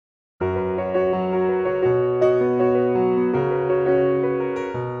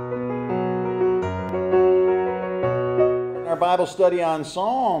Bible study on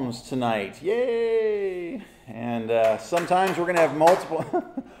Psalms tonight. Yay! And sometimes we're going to have multiple...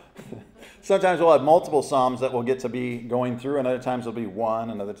 Sometimes we'll have multiple Psalms that we'll get to be going through, and other times it'll be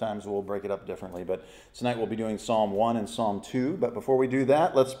one, and other times we'll break it up differently. But tonight we'll be doing Psalm 1 and Psalm 2. But before we do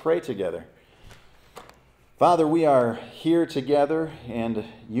that, let's pray together. Father, we are here together in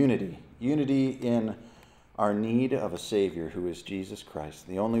unity. Unity in our need of a Savior who is Jesus Christ,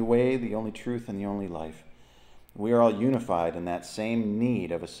 the only way, the only truth, and the only life. We are all unified in that same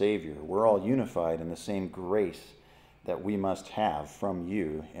need of a Savior. We're all unified in the same grace that we must have from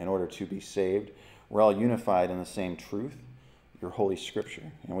you in order to be saved. We're all unified in the same truth, your Holy Scripture.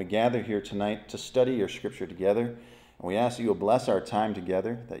 And we gather here tonight to study your Scripture together. And we ask that you'll bless our time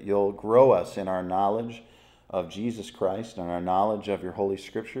together, that you'll grow us in our knowledge of Jesus Christ and our knowledge of your Holy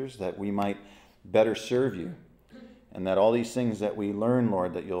Scriptures, that we might better serve you. And that all these things that we learn,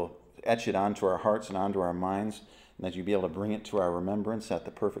 Lord, that you'll etch it onto our hearts and onto our minds, and that you'll be able to bring it to our remembrance at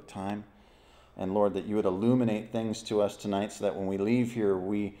the perfect time. And Lord, that you would illuminate things to us tonight so that when we leave here,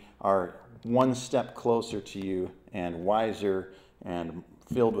 we are one step closer to you and wiser and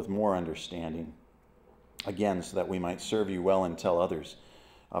filled with more understanding. Again, so that we might serve you well and tell others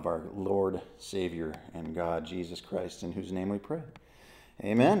of our Lord, Savior, and God, Jesus Christ, in whose name we pray.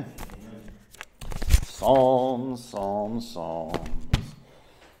 Amen. Psalms, Psalms, Psalms.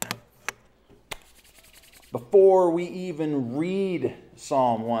 Before we even read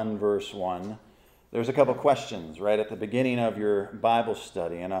Psalm 1, verse 1, there's a couple questions right at the beginning of your Bible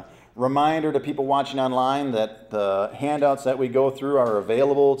study. And a reminder to people watching online that the handouts that we go through are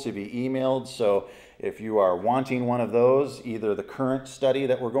available to be emailed. So if you are wanting one of those, either the current study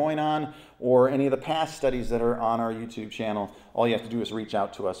that we're going on or any of the past studies that are on our YouTube channel, all you have to do is reach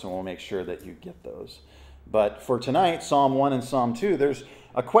out to us and we'll make sure that you get those. But for tonight, Psalm 1 and Psalm 2, there's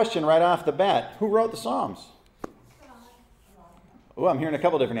a question right off the bat. Who wrote the Psalms? Oh, I'm hearing a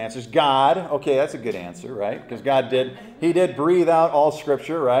couple different answers. God. Okay, that's a good answer, right? Because He did breathe out all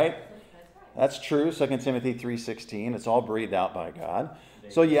Scripture, right? That's true. 2 Timothy 3:16. It's all breathed out by God.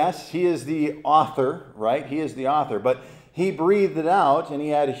 So yes, He is the author, right? He is the author. But He breathed it out and He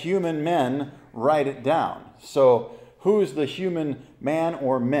had human men write it down. So who's the human man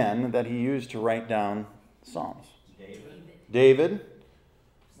or men that He used to write down Psalms? David.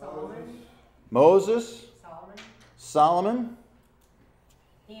 Moses. Solomon.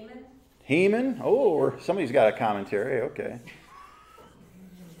 Heman. Oh, or somebody's got a commentary. Okay.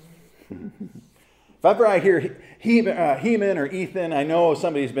 If ever I hear Heman or Ethan, I know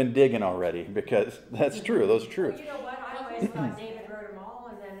somebody's been digging already, because that's true. Those are true. Well, you know what? I always thought David wrote them all,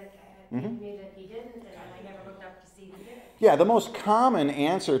 and then it hit me that he didn't, and I never looked up to see who did. Yeah, the most common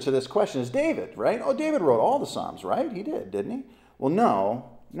answer to this question is David, right? Oh, David wrote all the Psalms, right? He did, didn't he? Well, no.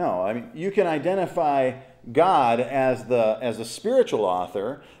 I mean, you can identify God as the spiritual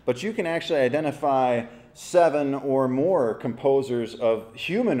author, but you can actually identify 7 or more composers of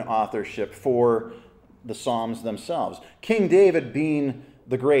human authorship for the Psalms themselves. King David being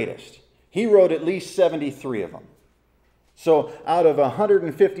the greatest. He wrote at least 73 of them. So out of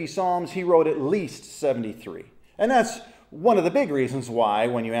 150 Psalms, he wrote at least 73. And that's one of the big reasons why,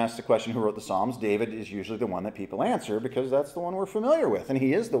 when you ask the question, who wrote the Psalms, David is usually the one that people answer, because that's the one we're familiar with, and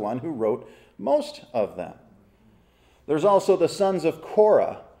he is the one who wrote most of them. There's also the sons of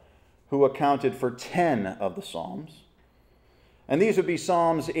Korah, who accounted for 10 of the Psalms. And these would be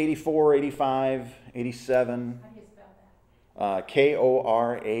Psalms 84, 85, 87. How do you spell that?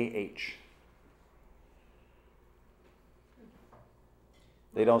 Korah.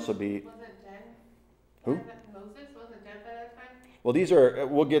 They'd also be... Was it 10? Who? Moses wasn't 10 by that time? Well, these are,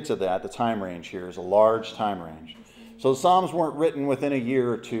 we'll get to that. The time range here is a large time range. So the Psalms weren't written within a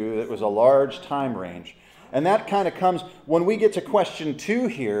year or two. It was a large time range. And that kind of comes, when we get to question 2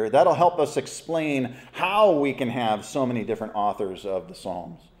 here, that'll help us explain how we can have so many different authors of the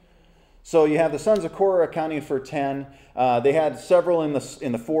Psalms. So you have the sons of Korah accounting for 10. They had several in the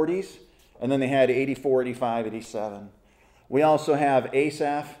 40s, and then they had 84, 85, 87. We also have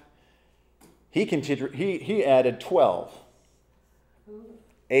Asaph. He added 12. Who?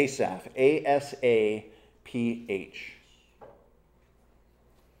 Asaph. Asaph.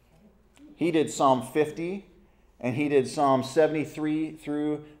 He did Psalm 50, and he did Psalm 73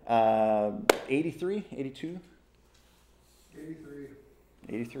 through 83, 82?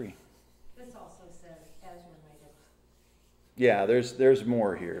 83. This also says Ezra made it. Yeah, there's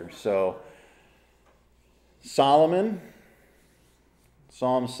more here. So Solomon,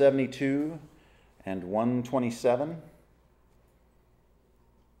 Psalm 72 and 127.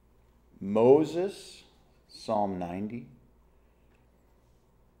 Moses, Psalm 90.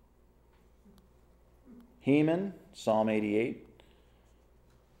 Heman, Psalm 88.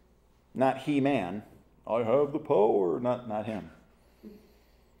 Not He-Man. I have the power. Not him.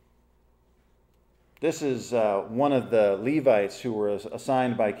 This is one of the Levites who were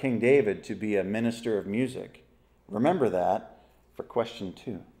assigned by King David to be a minister of music. Remember that for question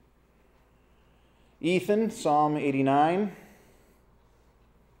 2. Ethan, Psalm 89.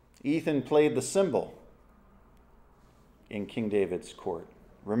 Ethan played the cymbal in King David's court.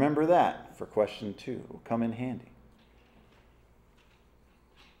 Remember that for question 2. It will come in handy.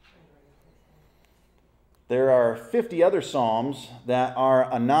 There are 50 other psalms that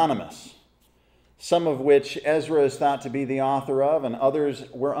are anonymous, some of which Ezra is thought to be the author of, and others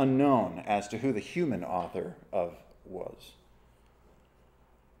were unknown as to who the human author of was.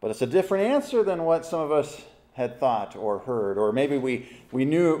 But it's a different answer than what some of us had thought or heard, or maybe we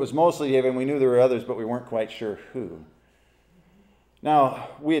knew it was mostly David, and we knew there were others, but we weren't quite sure who. Now,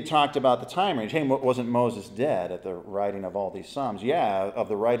 we had talked about the time range. Hey, wasn't Moses dead at the writing of all these psalms? Yeah, of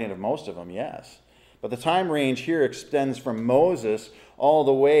the writing of most of them, yes. But the time range here extends from Moses all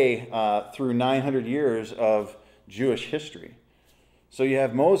the way through 900 years of Jewish history. So you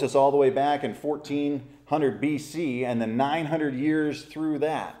have Moses all the way back in 1400 BC and then 900 years through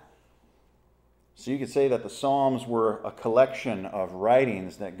that. So you could say that the Psalms were a collection of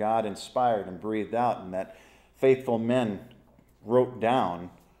writings that God inspired and breathed out and that faithful men wrote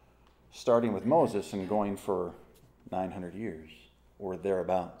down, starting with Moses and going for 900 years or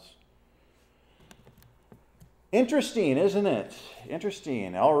thereabouts. Interesting, isn't it?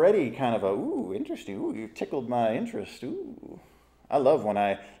 Interesting. Already kind of interesting. You tickled my interest. I love when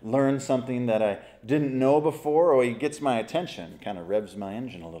I learn something that I didn't know before, or it gets my attention, kind of revs my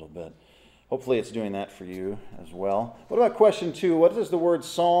engine a little bit. Hopefully it's doing that for you as well. What about question 2? What does the word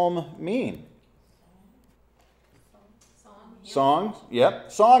psalm mean? Song?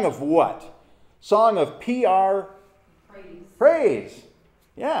 Yep. Song of what? Song of Praise.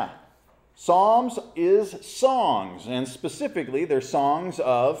 Yeah. Psalms is songs, and specifically they're songs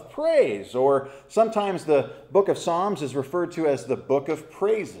of praise, or sometimes the book of Psalms is referred to as the book of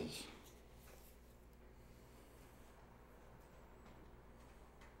praises.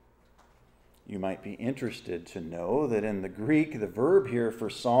 You might be interested to know that in the Greek, the verb here for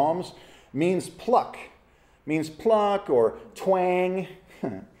psalms means pluck. Means pluck or twang.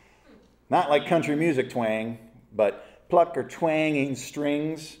 Not like country music twang, but pluck or twanging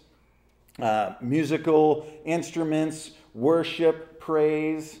strings. Musical instruments, worship,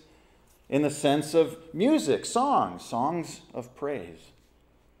 praise, in the sense of music, songs of praise.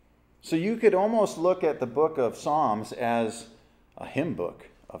 So you could almost look at the book of Psalms as a hymn book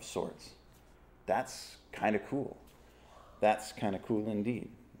of sorts. That's kind of cool. That's kind of cool indeed.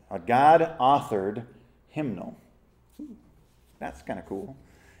 A God-authored hymnal. That's kind of cool.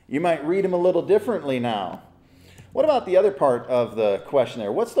 You might read them a little differently now. What about the other part of the question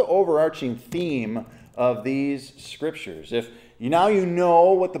there? What's the overarching theme of these scriptures? If you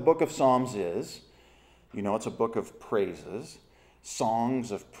know what the book of Psalms is, you know it's a book of praises,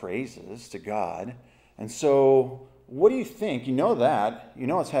 songs of praises to God. And so what do you think? You know that. You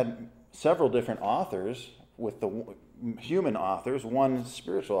know it's had several different authors with the human authors, one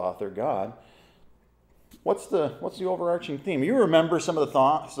spiritual author, God. What's the overarching theme? You remember some of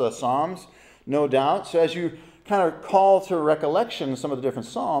the Psalms, no doubt. So as you kind of call to recollection some of the different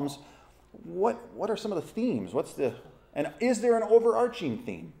Psalms, what are some of the themes? And is there an overarching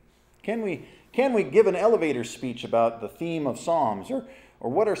theme? Can we give an elevator speech about the theme of Psalms, or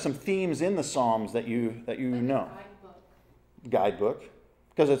what are some themes in the Psalms that you know? Guidebook,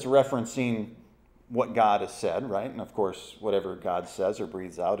 because it's referencing what God has said, right? And of course, whatever God says or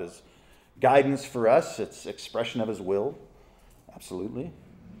breathes out is guidance for us. It's expression of His will, absolutely.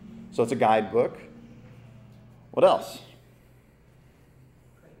 So it's a guidebook. What else?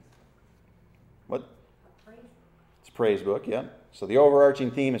 What? It's a praise book, yeah. So the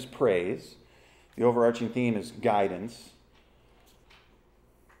overarching theme is praise. The overarching theme is guidance.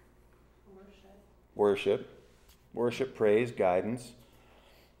 Worship, praise, guidance.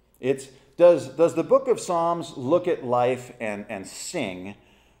 Does the book of Psalms look at life and sing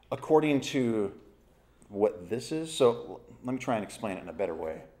according to what this is? So let me try and explain it in a better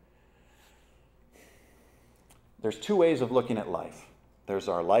way. There's 2 ways of looking at life. There's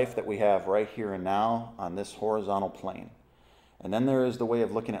our life that we have right here and now on this horizontal plane. And then there is the way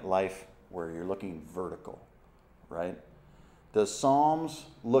of looking at life where you're looking vertical, right? Does Psalms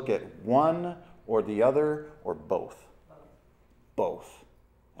look at one or the other or both? Both.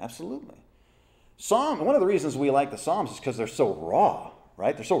 Absolutely. One of the reasons we like the Psalms is because they're so raw,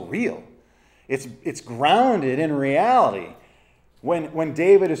 right? They're so real. It's grounded in reality. When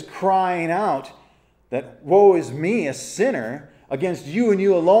David is crying out, that woe is me, a sinner. Against you and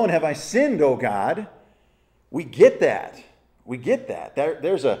you alone have I sinned, O God. We get that. We get that.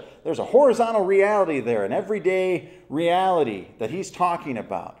 There's a horizontal reality there, an everyday reality that he's talking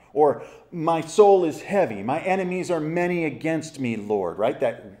about. Or my soul is heavy. My enemies are many against me, Lord. Right?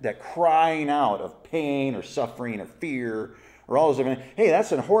 That crying out of pain or suffering or fear or all those different things. Hey,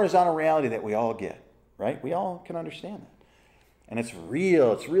 that's a horizontal reality that we all get. Right? We all can understand that. And it's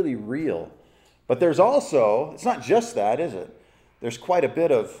real. It's really real. But there's also, it's not just that, is it? There's quite a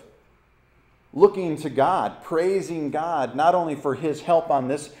bit of looking to God, praising God, not only for his help on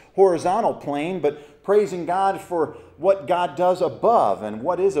this horizontal plane, but praising God for what God does above and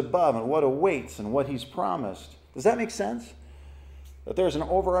what is above and what awaits and what he's promised. Does that make sense? That there's an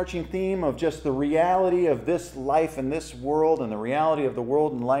overarching theme of just the reality of this life and this world and the reality of the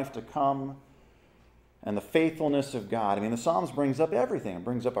world and life to come and the faithfulness of God. I mean, the Psalms brings up everything. It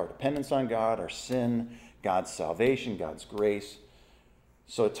brings up our dependence on God, our sin, God's salvation, God's grace.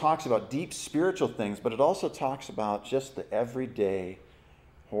 So it talks about deep spiritual things, but it also talks about just the everyday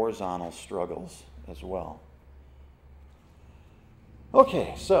horizontal struggles as well.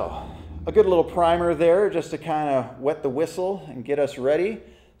 Okay, so a good little primer there just to kind of wet the whistle and get us ready.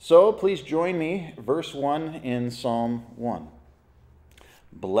 So please join me, verse 1 in Psalm 1.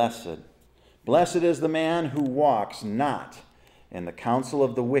 Blessed. Blessed is the man who walks not in the counsel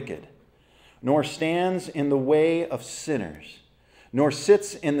of the wicked, nor stands in the way of sinners, nor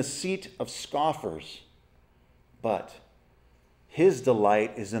sits in the seat of scoffers. But his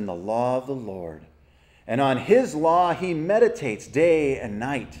delight is in the law of the Lord, and on his law he meditates day and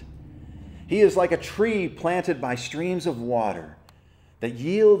night. He is like a tree planted by streams of water that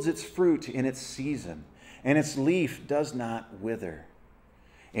yields its fruit in its season, and its leaf does not wither.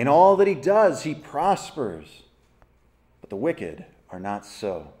 In all that he does, he prospers. But the wicked are not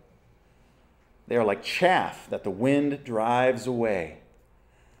so. They are like chaff that the wind drives away.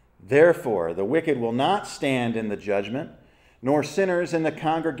 Therefore, the wicked will not stand in the judgment, nor sinners in the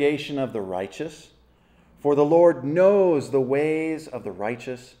congregation of the righteous. For the Lord knows the ways of the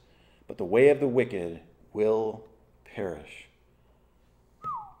righteous, but the way of the wicked will perish.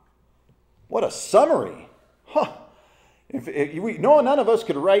 What a summary! Huh. None of us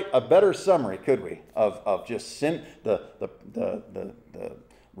could write a better summary, could we, of just sin, the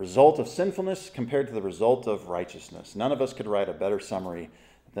result of sinfulness compared to the result of righteousness. None of us could write a better summary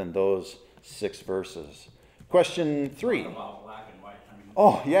than those 6 verses. Question 3. About black and white.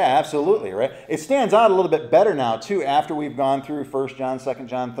 Oh, yeah, absolutely, right? It stands out a little bit better now, too, after we've gone through 1 John, 2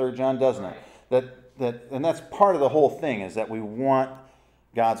 John, 3 John, doesn't it? And that's part of the whole thing, is that we want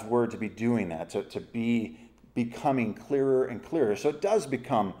God's word to be doing that, to be becoming clearer and clearer. So it does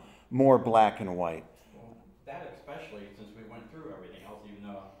become more black and white. Well, that especially since we went through everything else, even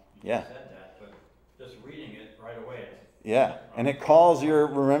though you Yeah. said that, but just reading it right away. Yeah, and it calls your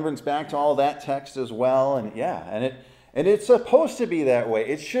remembrance back to all that text as well. And yeah, and it's supposed to be that way.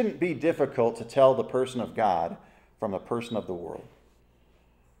 It shouldn't be difficult to tell the person of God from the person of the world.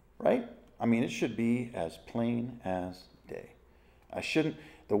 Right? I mean, it should be as plain as day.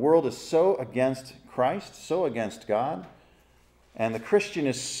 The world is so against Christ, so against God, and the Christian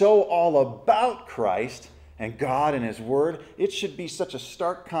is so all about Christ and God and his word. It should be such a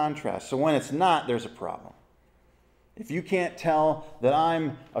stark contrast. So when it's not, there's a problem. If you can't tell that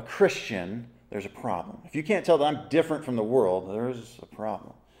I'm a Christian, there's a problem. If you can't tell that I'm different from the world, there's a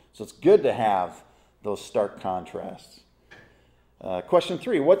problem. So it's good to have those stark contrasts. Question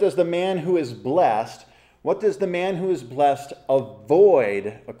 3, what does the man who is blessed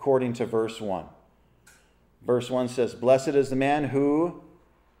avoid according to verse 1? Verse 1 says, blessed is the man who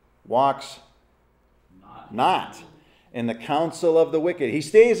walks not in the counsel of the wicked. He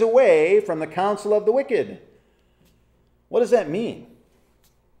stays away from the counsel of the wicked. What does that mean?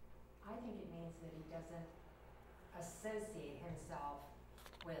 I think it means that he doesn't associate himself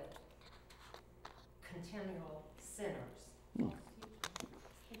with continual sinners.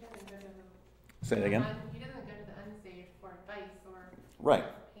 He doesn't go to the, Say it again. he doesn't go to the unsaved for advice or Right.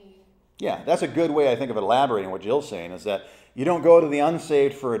 he, Yeah, that's a good way, I think, of elaborating what Jill's saying, is that you don't go to the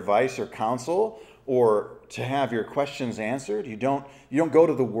unsaved for advice or counsel or to have your questions answered. You don't go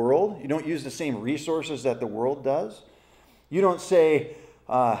to the world. You don't use the same resources that the world does. You don't say,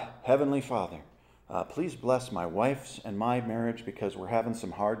 Heavenly Father, please bless my wife's and my marriage because we're having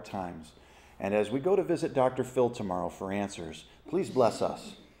some hard times. And as we go to visit Dr. Phil tomorrow for answers, please bless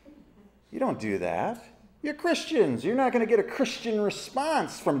us. You don't do that. You're Christians. You're not going to get a Christian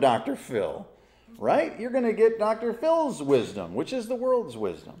response from Dr. Phil, right? You're going to get Dr. Phil's wisdom, which is the world's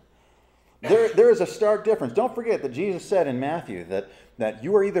wisdom. There is a stark difference. Don't forget that Jesus said in Matthew that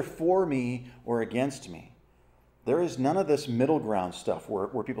you are either for me or against me. There is none of this middle ground stuff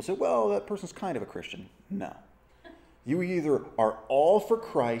where people say, well, that person's kind of a Christian. No. You either are all for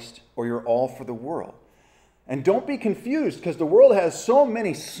Christ or you're all for the world. And don't be confused, because the world has so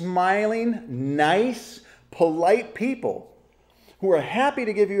many smiling, nice, polite people who are happy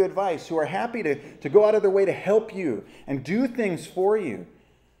to give you advice, who are happy to go out of their way to help you and do things for you.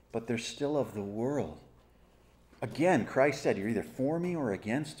 But they're still of the world. Again, Christ said, you're either for me or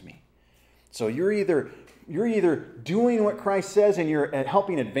against me. So you're either doing what Christ says and you're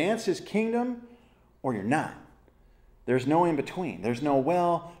helping advance his kingdom, or you're not. There's no in between. There's no,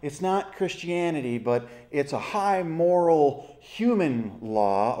 well, it's not Christianity, but it's a high moral human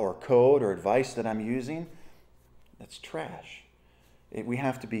law or code or advice that I'm using. That's trash. We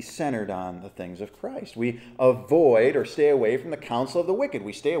have to be centered on the things of Christ. We avoid or stay away from the counsel of the wicked.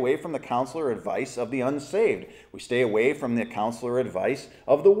 We stay away from the counsel or advice of the unsaved. We stay away from the counsel or advice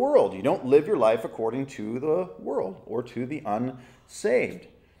of the world. You don't live your life according to the world or to the unsaved.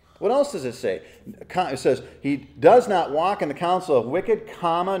 What else does it say? It says, he does not walk in the counsel of wicked,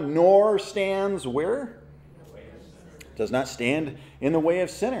 nor stands where? Does not stand in the way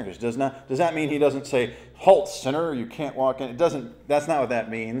of sinners. Does that mean he doesn't say, halt, sinner, you can't walk in? It doesn't. That's not what that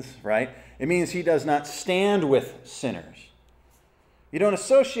means, right? It means he does not stand with sinners. You don't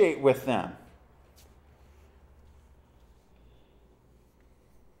associate with them.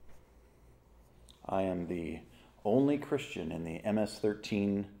 I am the only Christian in the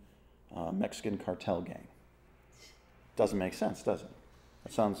MS-13 Mexican cartel gang. Doesn't make sense, does it?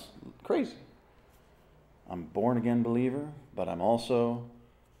 That sounds crazy. I'm a born-again believer, but I'm also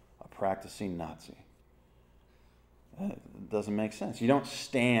a practicing Nazi. It doesn't make sense. You don't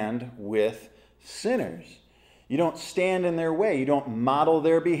stand with sinners. You don't stand in their way. You don't model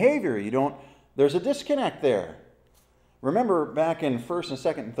their behavior. There's a disconnect there. Remember back in 1st and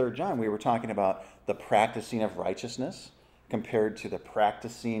 2nd and 3rd John, we were talking about the practicing of righteousness compared to the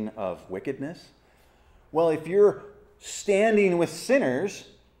practicing of wickedness. Well, if you're standing with sinners,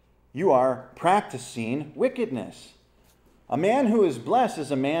 you are practicing wickedness. A man who is blessed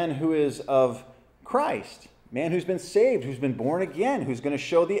is a man who is of Christ. A man who's been saved, who's been born again, who's going to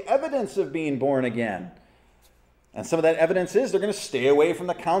show the evidence of being born again. And some of that evidence is they're going to stay away from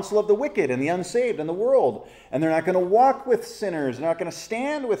the counsel of the wicked and the unsaved and the world. And they're not going to walk with sinners. They're not going to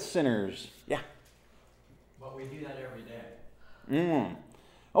stand with sinners. Yeah. But we do that every day.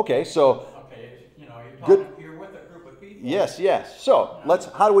 Okay, so... Okay, you're Good. talking, you're with a group of people. Yes. So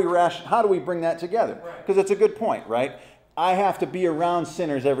how do we bring that together? Because it's a good point, right? I have to be around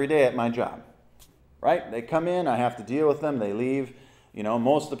sinners every day at my job, right? They come in, I have to deal with them, they leave.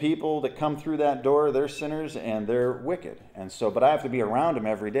 Most of the people that come through that door, they're sinners and they're wicked. But I have to be around them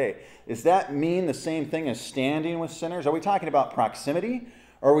every day. Does that mean the same thing as standing with sinners? Are we talking about proximity?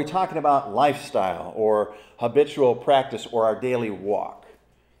 Or are we talking about lifestyle or habitual practice or our daily walk?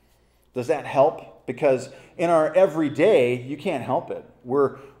 Does that help? Because in our everyday, you can't help it.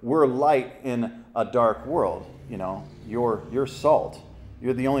 We're light in a dark world. You're salt.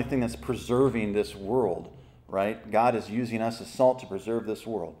 You're the only thing that's preserving this world, right? God is using us as salt to preserve this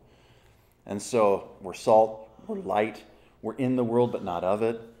world. And so we're salt, we're light, we're in the world but not of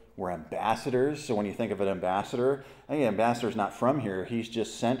it. We're ambassadors. So when you think of an ambassador, an ambassador's not from here. He's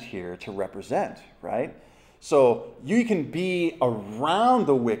just sent here to represent, right? So you can be around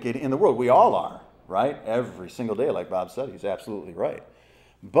the wicked in the world. We all are, right? Every single day, like Bob said, he's absolutely right.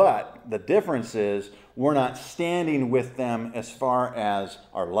 But the difference is we're not standing with them as far as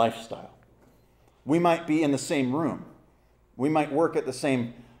our lifestyle. We might be in the same room. We might work at the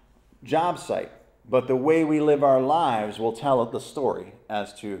same job site. But the way we live our lives will tell the story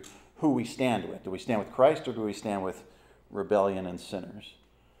as to who we stand with. Do we stand with Christ or do we stand with rebellion and sinners?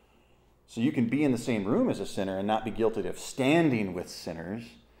 So you can be in the same room as a sinner and not be guilty of standing with sinners.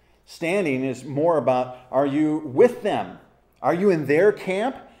 Standing is more about, are you with them? Are you in their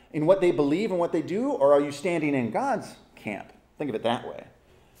camp, in what they believe and what they do? Or are you standing in God's camp? Think of it that way.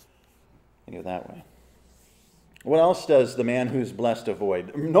 What else does the man who's blessed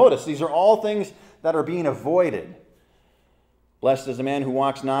avoid? Notice, these are all things that are being avoided. Blessed is the man who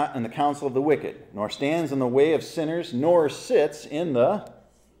walks not in the counsel of the wicked, nor stands in the way of sinners, nor sits in the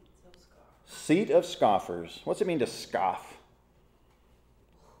seat of scoffers. What's it mean to scoff?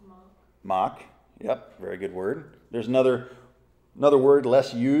 Mock. Yep, very good word. There's another word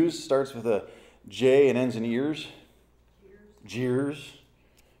less used, starts with a J and ends in ears. Jeers.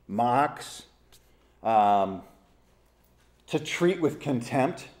 Mocks. To treat with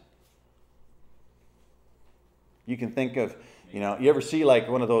contempt. You can think of You know, you ever see like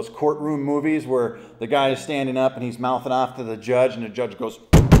one of those courtroom movies where the guy is standing up and he's mouthing off to the judge and the judge goes,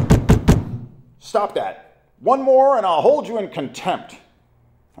 "Stop that. One more and I'll hold you in contempt."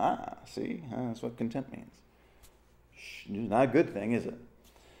 Ah, see, that's what contempt means. Not a good thing, is it?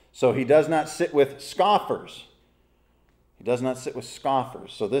 So he does not sit with scoffers. He does not sit with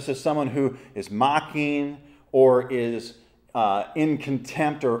scoffers. So this is someone who is mocking or is in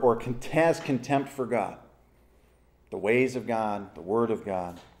contempt or has contempt for God. The ways of God, the Word of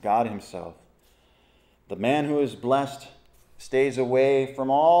God, God Himself. The man who is blessed stays away from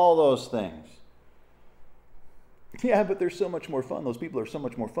all those things. Yeah, but they're so much more fun. Those people are so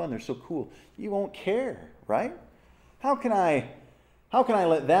much more fun. They're so cool. You won't care, right? How can I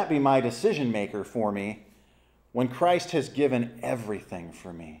let that be my decision maker for me when Christ has given everything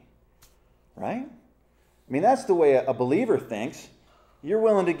for me? Right? I mean, that's the way a believer thinks. You're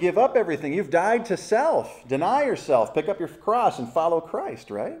willing to give up everything. You've died to self. Deny yourself. Pick up your cross and follow Christ,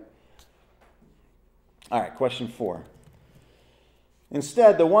 right? All right, question 4.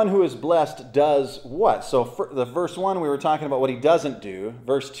 Instead, the one who is blessed does what? So for the verse 1, we were talking about what he doesn't do.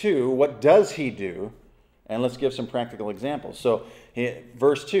 Verse 2, what does he do? And let's give some practical examples. So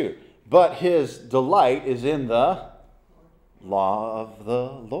verse 2, but his delight is in the law of the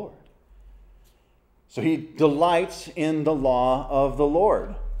Lord. So he delights in the law of the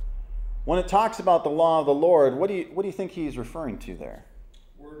Lord. When it talks about the law of the Lord, what do you think he's referring to there?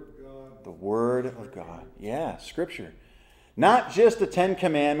 Word of God. The Word of God. Yeah, Scripture. Not just the Ten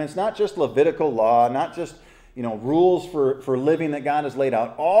Commandments, not just Levitical law, not just rules for living that God has laid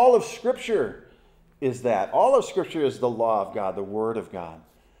out. All of Scripture is that. All of Scripture is the law of God, the Word of God.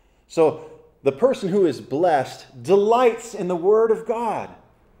 So the person who is blessed delights in the Word of God.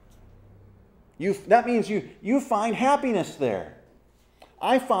 That means you find happiness there.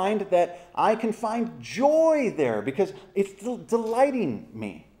 I find that I can find joy there because it's delighting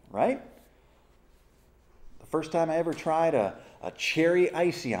me, right? The first time I ever tried a cherry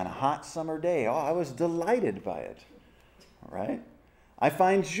icy on a hot summer day, I was delighted by it, right? I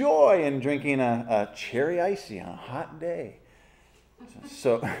find joy in drinking a cherry icy on a hot day.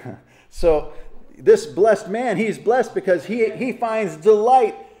 So this blessed man, he's blessed because he finds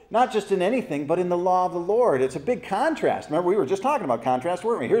delight not just in anything, but in the law of the Lord. It's a big contrast. Remember, we were just talking about contrast,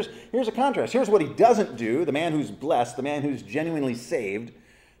 weren't we? Here's a contrast. Here's what he doesn't do. The man who's blessed, the man who's genuinely saved,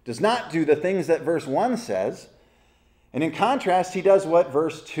 does not do the things that verse 1 says. And in contrast, he does what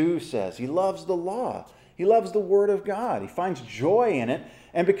verse 2 says. He loves the law. He loves the Word of God. He finds joy in it.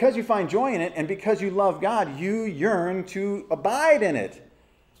 And because you find joy in it, and because you love God, you yearn to abide in it.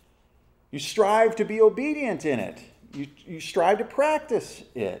 You strive to be obedient in it. You strive to practice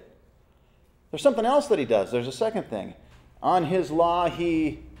it. There's something else that he does. There's a second thing. On his law,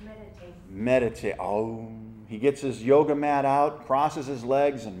 he meditates. Oh, he gets his yoga mat out, crosses his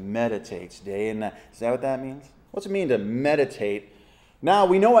legs, and meditates day and night. Is that what that means? What's it mean to meditate? Now,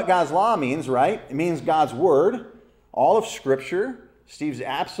 we know what God's law means, right? It means God's Word, all of Scripture. Steve's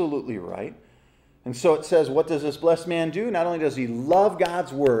absolutely right. And so it says, what does this blessed man do? Not only does he love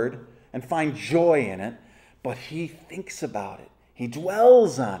God's Word and find joy in it, but he thinks about it. He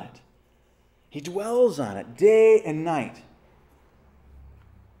dwells on it. He dwells on it day and night.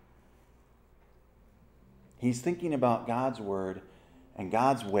 He's thinking about God's Word and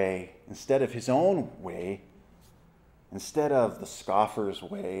God's way instead of his own way, instead of the scoffer's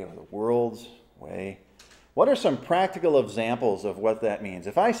way or the world's way. What are some practical examples of what that means?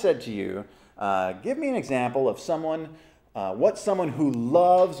 If I said to you, give me an example of someone who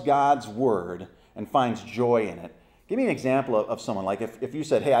loves God's Word and finds joy in it. Give me an example of someone. Like if you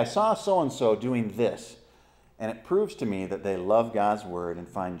said, hey, I saw so-and-so doing this, and it proves to me that they love God's Word and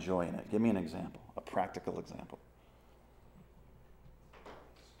find joy in it. Give me an example, a practical example.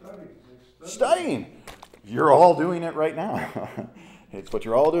 Studying. You're all doing it right now. It's what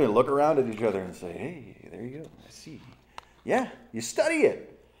you're all doing. Look around at each other and say, hey, there you go. I see. Yeah, you study it.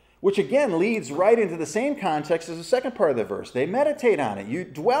 Which again leads right into the same context as the second part of the verse. They meditate on it. You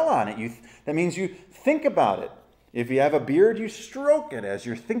dwell on it. That means you think about it. If you have a beard, you stroke it as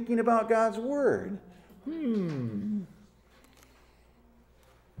you're thinking about God's Word.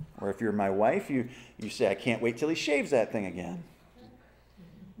 Or if you're my wife, you say, I can't wait till he shaves that thing again.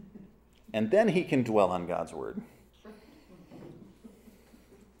 And then he can dwell on God's Word.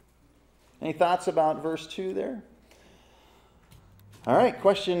 Any thoughts about verse 2 there? All right,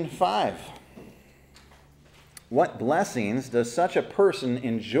 question 5. What blessings does such a person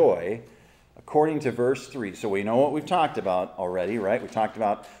enjoy according to verse 3? So we know what we've talked about already, right? We talked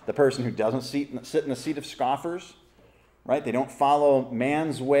about the person who doesn't sit in the seat of scoffers, right? They don't follow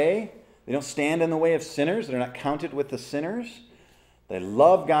man's way. They don't stand in the way of sinners. They're not counted with the sinners. They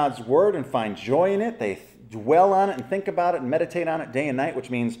love God's word and find joy in it. They dwell on it and think about it and meditate on it day and night, which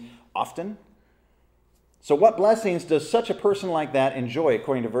means often. So what blessings does such a person like that enjoy,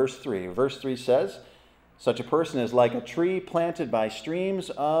 according to verse 3? Verse 3 says, such a person is like a tree planted by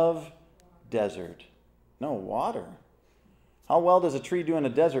streams of desert. No, water. How well does a tree do in a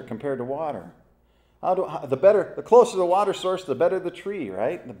desert compared to water? The closer the water source, the better the tree,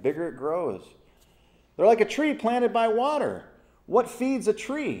 right? The bigger it grows. They're like a tree planted by water. What feeds a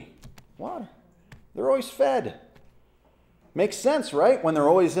tree? Water. They're always fed. Makes sense, right? When they're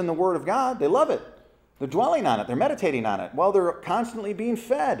always in the Word of God, they love it. They're dwelling on it. They're meditating on it. Well, they're constantly being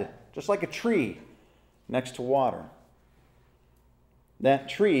fed, just like a tree next to water. That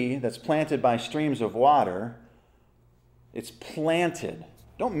tree that's planted by streams of water, it's planted.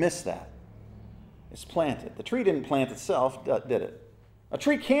 Don't miss that. It's planted. The tree didn't plant itself, did it? A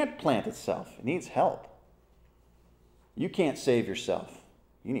tree can't plant itself. It needs help. You can't save yourself.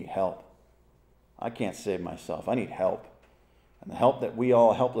 You need help. I can't save myself. I need help. And the help that we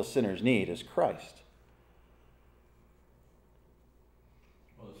all helpless sinners need is Christ.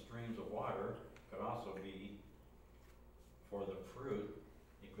 Well, the streams of water could also be for the fruit.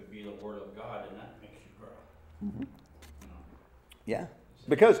 It could be the Word of God, and that makes you grow. Mm-hmm. You know. Yeah.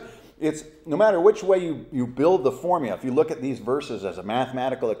 Because it's no matter which way you build the formula, if you look at these verses as a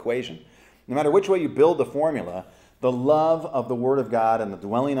mathematical equation, no matter which way you build the formula, the love of the Word of God and the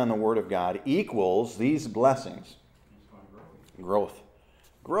dwelling on the Word of God equals these blessings. It's going to grow.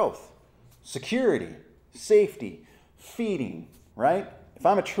 Growth. Security. Safety. Feeding. Right? If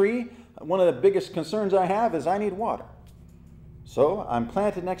I'm a tree, one of the biggest concerns I have is I need water. So I'm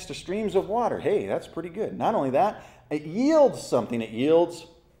planted next to streams of water. Hey, that's pretty good. Not only that, it yields something. It yields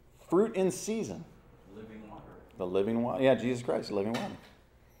fruit in season. Living water. The living water. Yeah, Jesus Christ, the living water.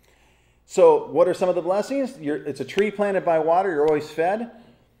 So what are some of the blessings? It's a tree planted by water. You're always fed.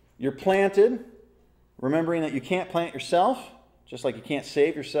 You're planted, remembering that you can't plant yourself, just like you can't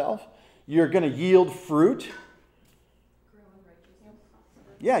save yourself. You're going to yield fruit.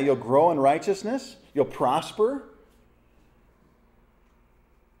 Yeah, you'll grow in righteousness. You'll prosper.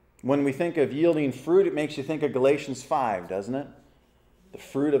 When we think of yielding fruit, it makes you think of Galatians 5, doesn't it? The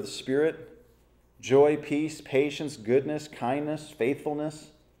fruit of the Spirit: joy, peace, patience, goodness, kindness, faithfulness,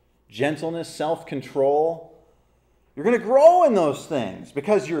 gentleness, self-control. You're going to grow in those things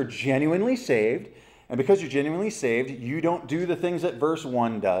because you're genuinely saved. And because you're genuinely saved, you don't do the things that verse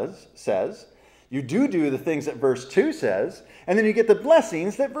 1 says. You do the things that verse 2 says. And then you get the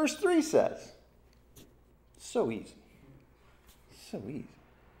blessings that verse 3 says. So easy. So easy.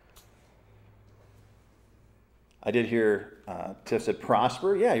 I did hear Tiff said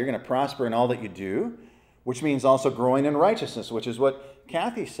prosper. Yeah, you're going to prosper in all that you do, which means also growing in righteousness, which is what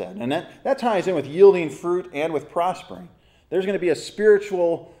Kathy said. And that ties in with yielding fruit and with prospering. There's going to be a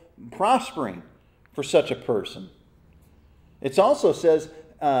spiritual prospering for such a person. It also says,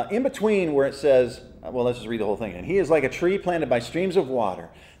 in between where it says, well, let's just read the whole thing. And he is like a tree planted by streams of water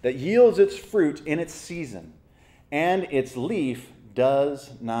that yields its fruit in its season, and its leaf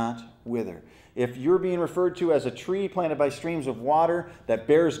does not wither. If you're being referred to as a tree planted by streams of water that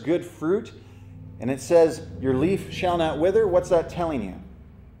bears good fruit, and it says your leaf shall not wither, what's that telling you?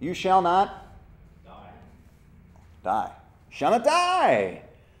 You shall not die. Shall not die.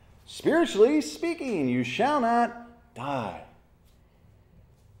 Spiritually speaking, you shall not die.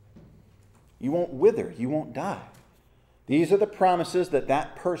 You won't wither. You won't die. These are the promises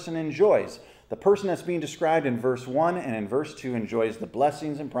that person enjoys. The person that's being described in verse 1 and in verse 2 enjoys the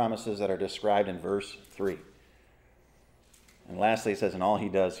blessings and promises that are described in verse 3. And lastly, it says, in all he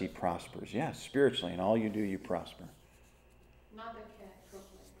does, he prospers. Yes, spiritually, in all you do, you prosper. Not the Kenneth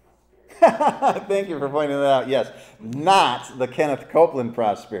Copeland prosperity. Thank you for pointing that out. Yes, not the Kenneth Copeland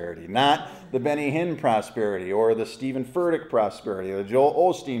prosperity, not the Benny Hinn prosperity, or the Stephen Furtick prosperity, or the Joel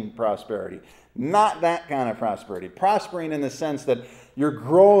Osteen prosperity. Not that kind of prosperity. Prospering in the sense that you're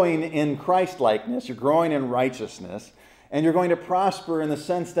growing in Christ-likeness, you're growing in righteousness, and you're going to prosper in the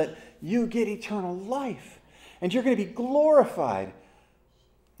sense that you get eternal life, and you're going to be glorified.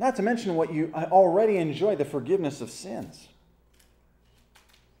 Not to mention what you already enjoy, the forgiveness of sins.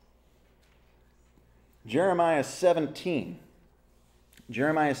 Jeremiah 17,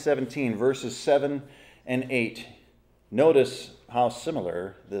 verses 7 and 8. Notice how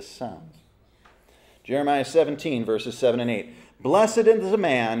similar this sounds. Jeremiah 17, verses 7 and 8. Blessed is the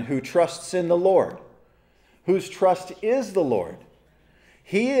man who trusts in the Lord, whose trust is the Lord.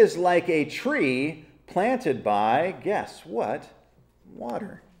 He is like a tree planted by, guess what?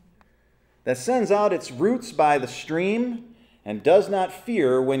 Water. That sends out its roots by the stream and does not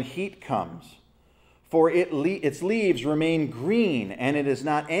fear when heat comes. For its leaves remain green, and it is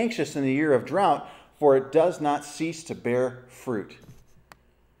not anxious in the year of drought, for it does not cease to bear fruit.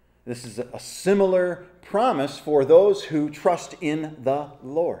 This is a similar promise for those who trust in the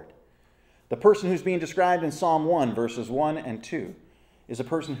Lord. The person who's being described in Psalm 1, verses 1 and 2, is a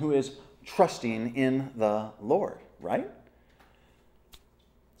person who is trusting in the Lord, right?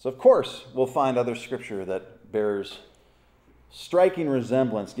 So, of course, we'll find other scripture that bears striking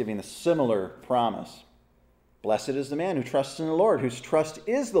resemblance, giving a similar promise. Blessed is the man who trusts in the Lord, whose trust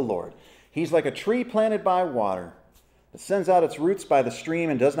is the Lord. He's like a tree planted by water that sends out its roots by the stream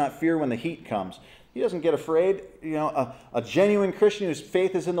and does not fear when the heat comes. He doesn't get afraid. A genuine Christian whose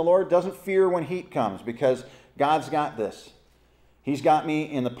faith is in the Lord doesn't fear when heat comes because God's got this. He's got me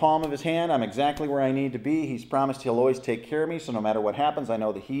in the palm of his hand. I'm exactly where I need to be. He's promised he'll always take care of me. So no matter what happens, I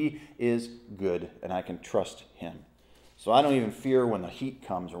know that he is good and I can trust him. So I don't even fear when the heat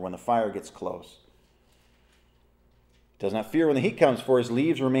comes or when the fire gets close. He does not fear when the heat comes, for his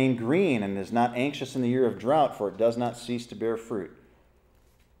leaves remain green, and is not anxious in the year of drought, for it does not cease to bear fruit.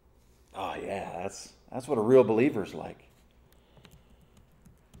 Oh yeah, that's what a real believer's like.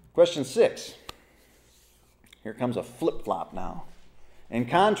 Question 6. Here comes a flip-flop now. In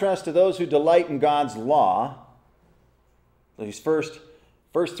contrast to those who delight in God's law, these first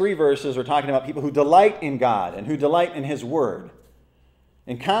 3 verses are talking about people who delight in God and who delight in his word.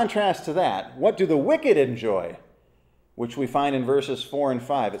 In contrast to that, what do the wicked enjoy? Which we find in verses 4 and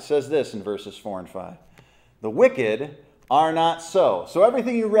 5. It says this in verses 4 and 5. The wicked are not so. So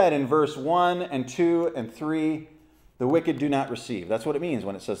everything you read in verse 1 and 2 and 3, the wicked do not receive. That's what it means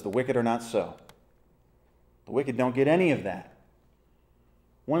when it says the wicked are not so. The wicked don't get any of that.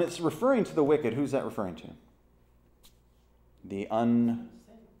 When it's referring to the wicked, who's that referring to? The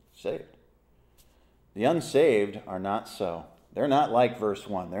unsaved. The unsaved are not so. They're not like verse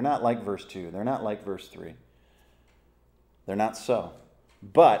 1. They're not like verse 2. They're not like verse 3. They're not so.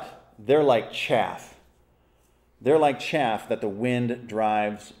 But they're like chaff. They're like chaff that the wind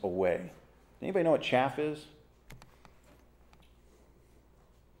drives away. Anybody know what chaff is?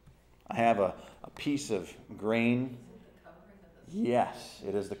 I have a piece of grain. Yes,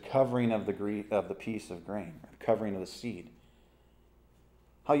 it is the covering of the piece of grain, the covering of the seed.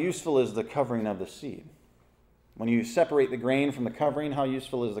 How useful is the covering of the seed? When you separate the grain from the covering, how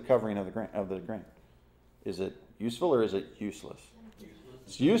useful is the covering of the grain? Is it useful or is it useless?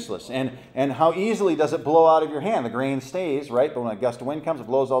 It's useless. And how easily does it blow out of your hand? The grain stays, right? But when a gust of wind comes, it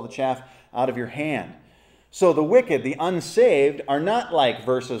blows all the chaff out of your hand. So the wicked, the unsaved, are not like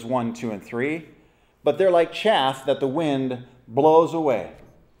verses 1, 2, and 3, but they're like chaff that the wind blows away.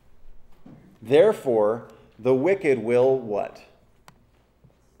 Therefore, the wicked will what?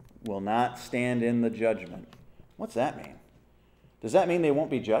 Will not stand in the judgment. What's that mean? Does that mean they won't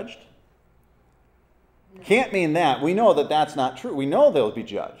be judged? Can't mean that. We know that that's not true. We know they'll be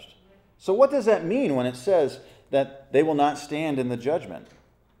judged. So what does that mean when it says that they will not stand in the judgment?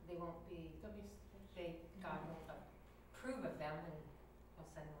 They won't be, God won't approve of them and he'll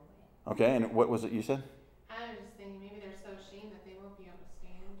send them away. Okay, and what was it you said? I was just thinking maybe they're so ashamed that they won't be able to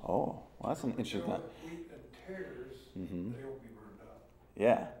stand. Oh, well, that's an interesting thought. Wheat and tares, Mm-hmm. they will be burned up.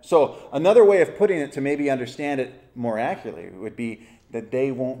 Yeah. So another way of putting it to maybe understand it more accurately would be that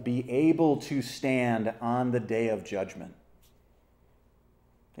they won't be able to stand on the day of judgment.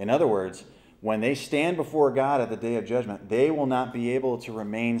 In other words, when they stand before God at the day of judgment, they will not be able to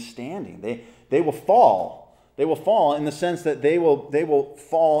remain standing. They will fall. They will fall in the sense that they will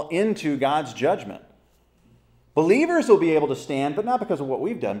fall into God's judgment. Believers will be able to stand, but not because of what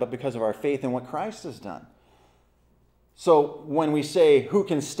we've done, but because of our faith in what Christ has done. So when we say, who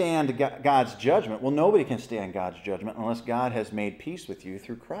can stand God's judgment? Well, nobody can stand God's judgment unless God has made peace with you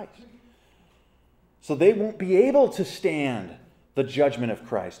through Christ. So they won't be able to stand the judgment of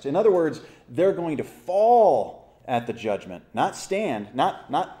Christ. In other words, they're going to fall at the judgment. Not stand,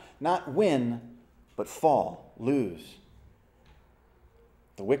 not win, but fall, lose.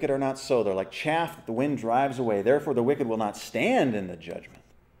 The wicked are not so. They're like chaff that the wind drives away. Therefore, the wicked will not stand in the judgment.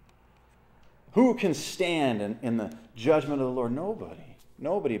 Who can stand in the judgment of the Lord? Nobody.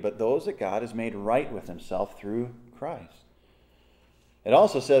 Nobody but those that God has made right with himself through Christ. It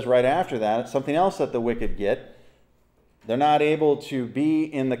also says right after that, something else that the wicked get. They're not able to be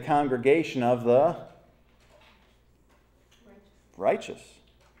in the congregation of the righteous.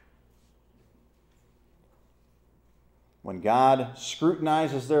 When God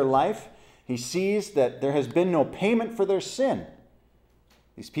scrutinizes their life, he sees that there has been no payment for their sin.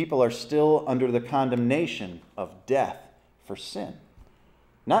 These people are still under the condemnation of death for sin.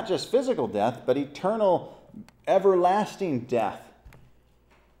 Not just physical death, but eternal everlasting death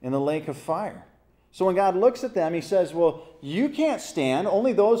in the lake of fire. So when God looks at them, he says, well, you can't stand.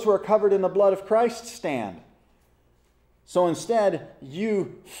 Only those who are covered in the blood of Christ stand. So instead,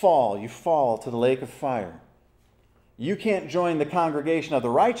 you fall. You fall to the lake of fire. You can't join the congregation of the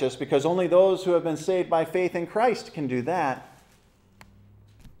righteous because only those who have been saved by faith in Christ can do that.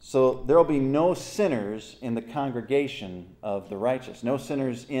 So there will be no sinners in the congregation of the righteous. No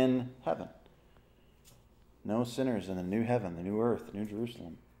sinners in heaven. No sinners in the new heaven, the new earth, the new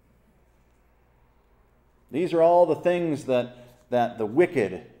Jerusalem. These are all the things that the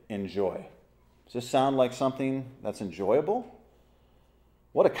wicked enjoy. Does this sound like something that's enjoyable?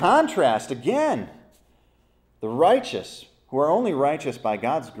 What a contrast again. The righteous, who are only righteous by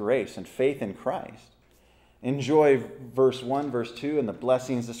God's grace and faith in Christ, enjoy verse 1, verse 2, and the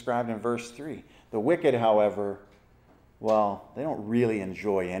blessings described in verse 3. The wicked, however, well, they don't really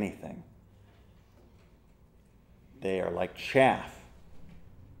enjoy anything. They are like chaff.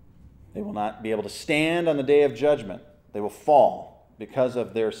 They will not be able to stand on the day of judgment. They will fall because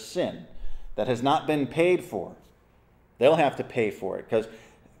of their sin that has not been paid for. They'll have to pay for it because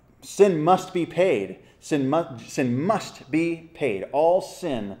sin must be paid. Sin must be paid. All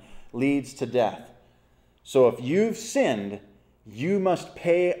sin leads to death. So if you've sinned, you must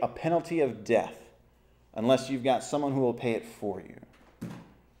pay a penalty of death unless you've got someone who will pay it for you,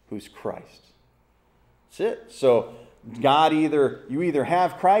 who's Christ. That's it. So you either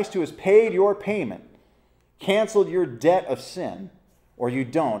have Christ who has paid your payment, canceled your debt of sin, or you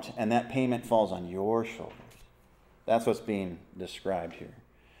don't, and that payment falls on your shoulders. That's what's being described here.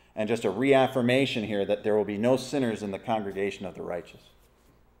 And just a reaffirmation here that there will be no sinners in the congregation of the righteous.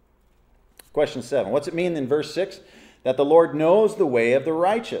 Question 7. What's it mean in verse 6? That the Lord knows the way of the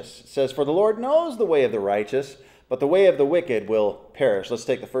righteous. It says, for the Lord knows the way of the righteous, but the way of the wicked will perish. Let's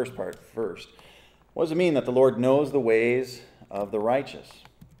take the first part first. What does it mean that the Lord knows the ways of the righteous?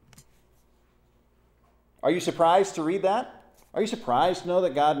 Are you surprised to read that? Are you surprised to know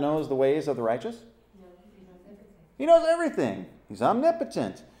that God knows the ways of the righteous? No, he knows everything. He knows everything. He's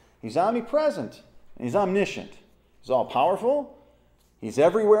omnipotent. He's omnipresent. And he's omniscient. He's all-powerful. He's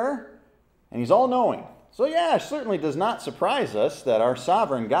everywhere. And he's all-knowing. So yeah, it certainly does not surprise us that our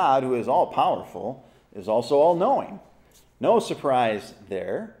sovereign God, who is all-powerful, is also all-knowing. No surprise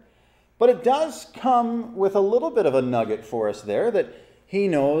there. But it does come with a little bit of a nugget for us there that he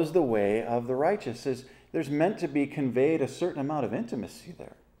knows the way of the righteous. There's meant to be conveyed a certain amount of intimacy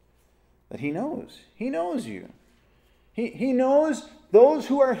there. That he knows. He knows you. He knows those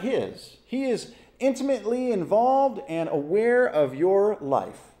who are his. He is intimately involved and aware of your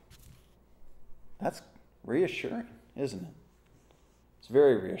life. That's reassuring, isn't it? It's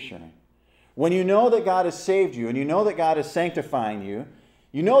very reassuring. When you know that God has saved you and you know that God is sanctifying you,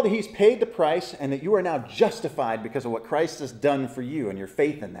 you know that he's paid the price and that you are now justified because of what Christ has done for you and your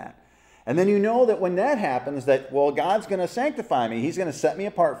faith in that. And then you know that when that happens, that, well, God's going to sanctify me. He's going to set me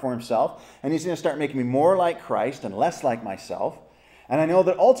apart for himself, and he's going to start making me more like Christ and less like myself. And I know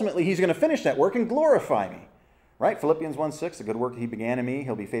that ultimately he's going to finish that work and glorify me. Right? Philippians 1:6, the good work that he began in me,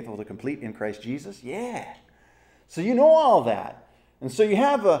 he'll be faithful to complete in Christ Jesus. Yeah. So you know all that. And so you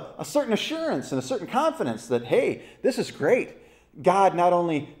have a certain assurance and a certain confidence that, hey, this is great. God not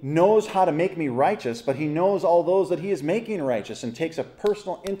only knows how to make me righteous, but he knows all those that he is making righteous and takes a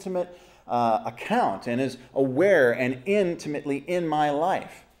personal, intimate account and is aware and intimately in my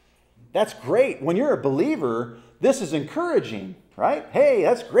life. That's great. When you're a believer, this is encouraging, right? Hey,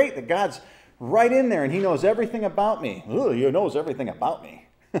 that's great that God's right in there and he knows everything about me. Ooh, he knows everything about me.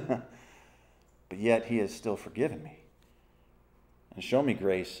 But yet he has still forgiven me and shown me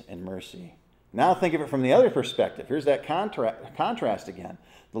grace and mercy. Now think of it from the other perspective. Here's that contrast again.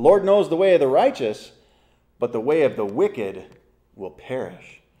 The Lord knows the way of the righteous, but the way of the wicked will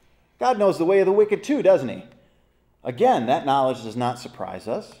perish. God knows the way of the wicked too, doesn't he? Again, that knowledge does not surprise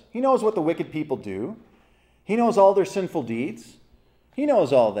us. He knows what the wicked people do. He knows all their sinful deeds. He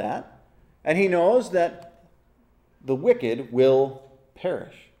knows all that. And he knows that the wicked will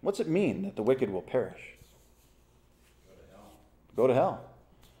perish. What's it mean that the wicked will perish? Go to hell.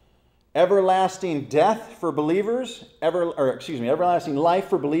 Everlasting death for believers, everlasting life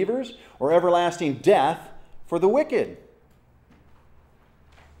for believers, or everlasting death for the wicked.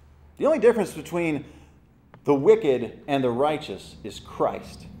 The only difference between the wicked and the righteous is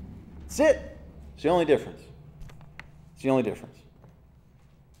Christ. That's it. It's the only difference. It's the only difference.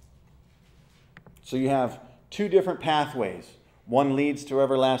 So you have two different pathways. One leads to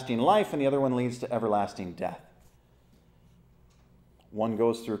everlasting life and the other one leads to everlasting death. One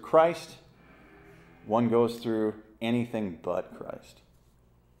goes through Christ. One goes through anything but Christ.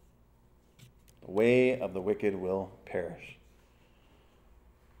 The way of the wicked will perish.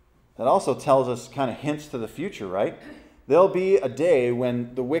 That also tells us, kind of hints to the future, right? There'll be a day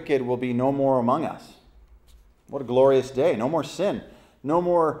when the wicked will be no more among us. What a glorious day. No more sin. No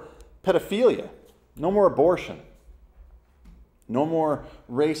more pedophilia. No more abortion. No more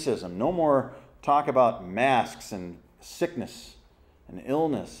racism. No more talk about masks and sickness and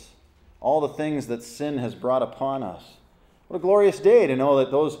illness. All the things that sin has brought upon us. What a glorious day to know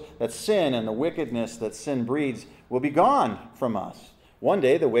that sin and the wickedness that sin breeds will be gone from us. One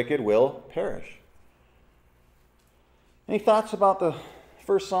day the wicked will perish. Any thoughts about the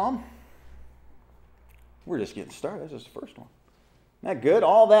first psalm? We're just getting started. This is the first one. Isn't that good?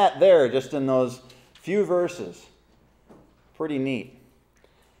 All that there just in those few verses. Pretty neat.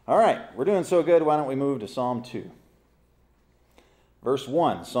 All right, we're doing so good. Why don't we move to Psalm 2? Verse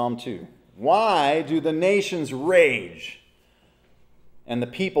 1, Psalm 2. Why do the nations rage and the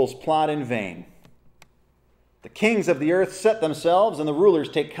peoples plot in vain? The kings of the earth set themselves, and the rulers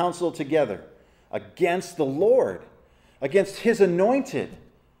take counsel together against the Lord, against his anointed,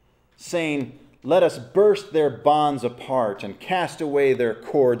 saying, let us burst their bonds apart and cast away their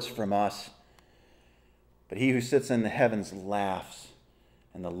cords from us. But he who sits in the heavens laughs,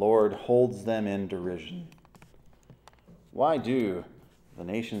 and the Lord holds them in derision. Why do the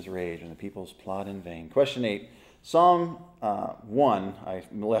nations rage and the peoples plot in vain? Question 8. Psalm 1, I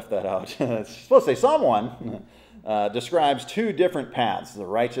left that out. It's supposed to say Psalm 1 describes two different paths, the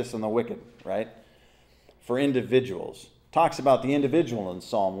righteous and the wicked, right? For individuals. Talks about the individual in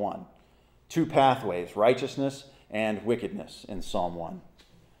Psalm 1. Two pathways, righteousness and wickedness in Psalm 1.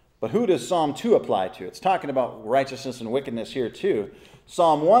 But who does Psalm 2 apply to? It's talking about righteousness and wickedness here too.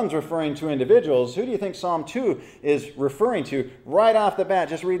 Psalm 1 is referring to individuals. Who do you think Psalm 2 is referring to right off the bat,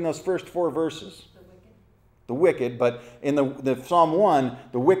 just reading those first 4 verses? The wicked, but in the Psalm 1,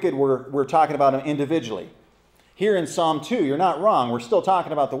 the wicked we're talking about them individually. Here in Psalm 2, you're not wrong. We're still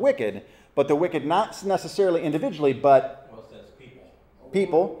talking about the wicked, but the wicked not necessarily individually, but Well, it says people.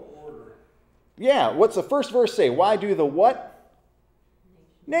 people. Yeah, what's the first verse say? Why do the what?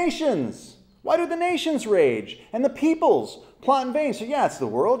 Nations. Why do the nations rage? And the peoples plot in vain. So yeah, it's the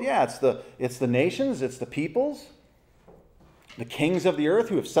world. Yeah, it's the nations. It's the peoples. The kings of the earth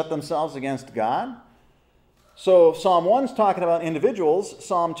who have set themselves against God. So Psalm 1 is talking about individuals.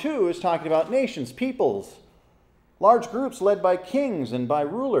 Psalm 2 is talking about nations, peoples. Large groups led by kings and by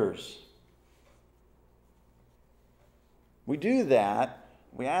rulers. We do that.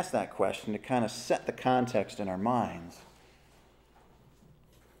 We ask that question to kind of set the context in our minds.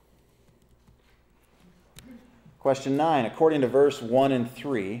 Question 9, according to verse 1 and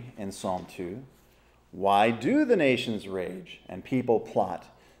 3 in Psalm 2, why do the nations rage and people plot,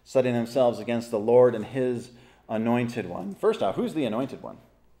 setting themselves against the Lord and his anointed one? First off, who's the anointed one?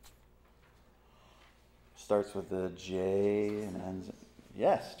 Starts with the J and ends.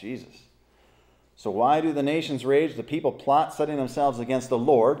 Yes, Jesus. So why do the nations rage, the people plot, setting themselves against the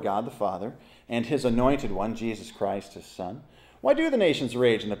Lord, God the Father, and his anointed one, Jesus Christ, his Son? Why do the nations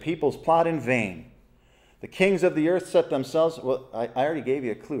rage and the peoples plot in vain? The kings of the earth set themselves... Well, I already gave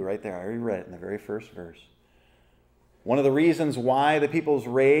you a clue right there. I already read it in the very first verse. One of the reasons why the peoples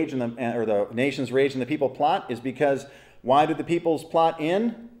rage, or the nations rage and the people plot, is because why do the peoples plot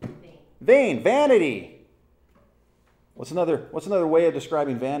in? Vain. Vanity. What's another way of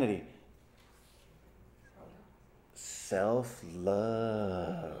describing vanity? Self-love.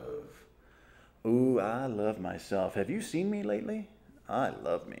 Ooh, I love myself. Have you seen me lately? I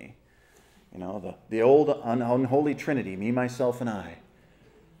love me. You know, the old unholy trinity, me, myself, and I.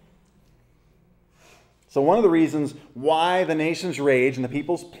 So one of the reasons why the nations rage and the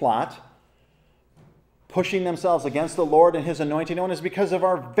peoples plot, pushing themselves against the Lord and his anointed one, is because of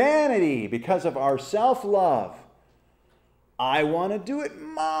our vanity, because of our self-love. I want to do it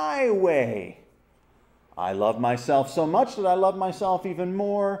my way. I love myself so much that I love myself even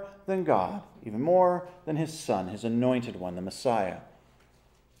more than God, even more than his Son, his anointed one, the Messiah.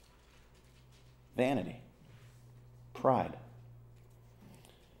 Vanity. Pride.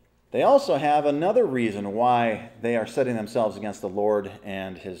 They also have another reason why they are setting themselves against the Lord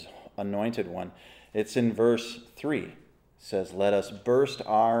and his anointed one. It's in verse 3. It says, let us burst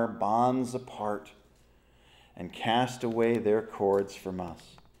our bonds apart and cast away their cords from us.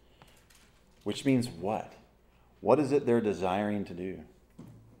 Which means what? What is it they're desiring to do?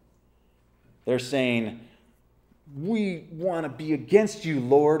 They're saying, we want to be against you,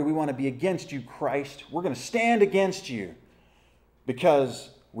 Lord. We want to be against you, Christ. We're going to stand against you because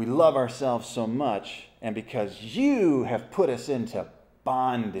we love ourselves so much and because you have put us into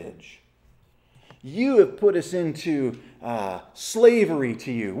bondage. You have put us into slavery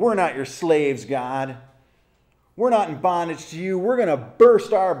to you. We're not your slaves, God. We're not in bondage to you. We're going to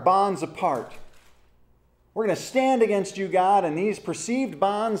burst our bonds apart. We're going to stand against you, God, and these perceived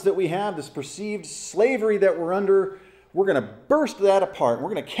bonds that we have, this perceived slavery that we're under, we're going to burst that apart.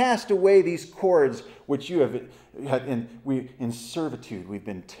 We're going to cast away these cords which you have in servitude. We've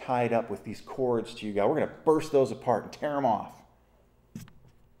been tied up with these cords to you, God. We're going to burst those apart and tear them off.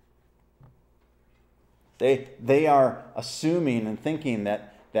 They are assuming and thinking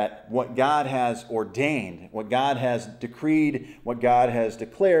that what God has ordained, what God has decreed, what God has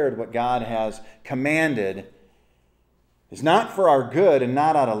declared, what God has commanded is not for our good and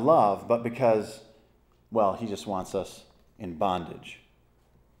not out of love, but because, well, he just wants us in bondage.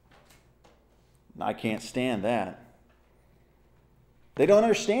 I can't stand that. They don't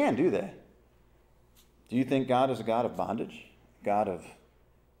understand, do they? Do you think God is a God of bondage? God of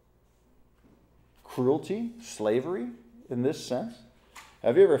cruelty, slavery in this sense?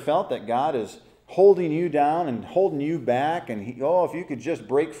 Have you ever felt that God is holding you down and holding you back? And if you could just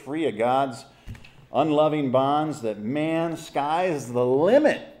break free of God's unloving bonds, that man, sky is the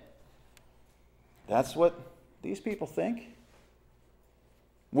limit. That's what these people think.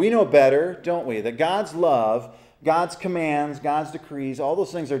 We know better, don't we? That God's love, God's commands, God's decrees, all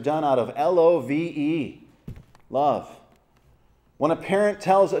those things are done out of L-O-V-E, love. When a parent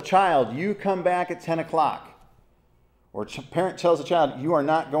tells a child, you come back at 10 o'clock, or a parent tells a child, you are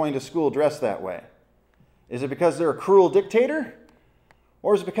not going to school dressed that way, is it because they're a cruel dictator?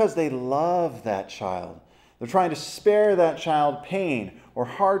 Or is it because they love that child? They're trying to spare that child pain or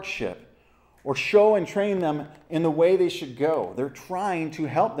hardship, or show and train them in the way they should go. They're trying to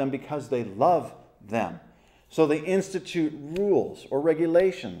help them because they love them. So they institute rules or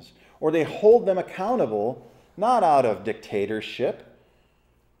regulations, or they hold them accountable, not out of dictatorship,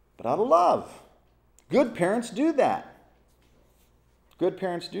 but out of love. Good parents do that. Good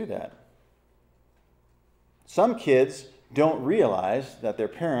parents do that. Some kids don't realize that their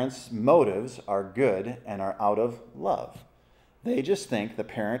parents' motives are good and are out of love. They just think the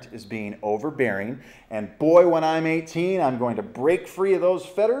parent is being overbearing, and boy, when I'm 18, I'm going to break free of those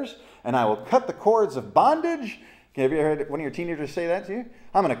fetters, and I will cut the cords of bondage. Have you ever heard one of your teenagers say that to you?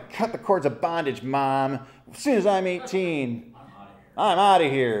 I'm going to cut the cords of bondage, Mom, as soon as I'm 18. I'm out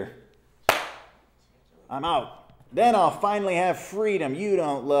of here. I'm out. Then I'll finally have freedom. You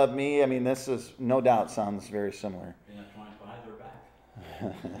don't love me. I mean, this is no doubt sounds very similar.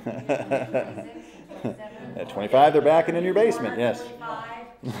 At 25, they're back and in your basement, yes.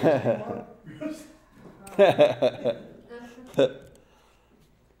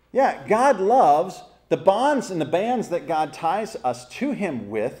 Yeah, God loves, the bonds and the bands that God ties us to him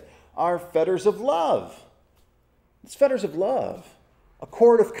with are fetters of love. It's fetters of love, a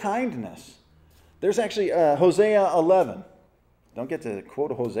cord of kindness. There's actually Hosea 11. Don't get to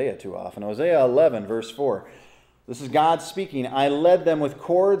quote Hosea too often. Hosea 11, verse 4. This is God speaking. I led them with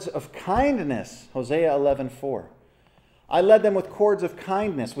cords of kindness. Hosea 11:4. I led them with cords of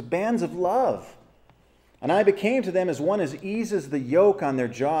kindness, with bands of love. And I became to them as one as eases the yoke on their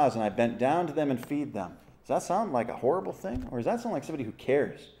jaws, and I bent down to them and feed them. Does that sound like a horrible thing? Or does that sound like somebody who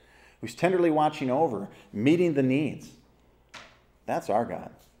cares, who's tenderly watching over, meeting the needs? That's our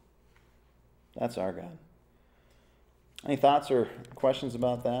God. That's our God. Any thoughts or questions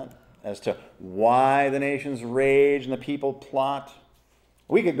about that? As to why the nations rage and the people plot.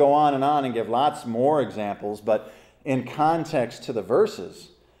 We could go on and give lots more examples, but in context to the verses,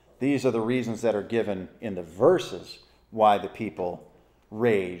 these are the reasons that are given in the verses why the people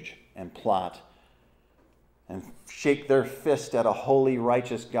rage and plot and shake their fist at a holy,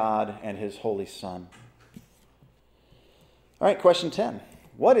 righteous God and his holy Son. All right, question 10.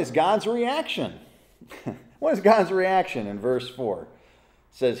 What is God's reaction? What is God's reaction in verse 4?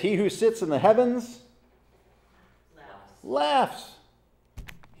 It says, he who sits in the heavens laughs.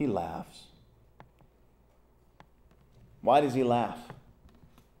 He laughs. Why does he laugh?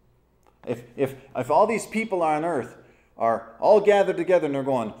 If all these people on earth are all gathered together and they're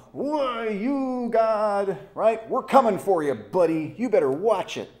going, why you, God, right? We're coming for you, buddy. You better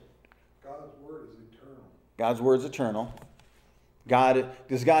watch it. God's word is eternal. God's word is eternal.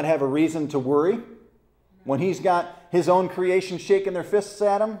 Does God have a reason to worry? When he's got his own creation shaking their fists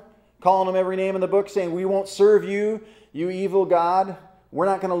at him, calling them every name in the book, saying, we won't serve you, you evil God. We're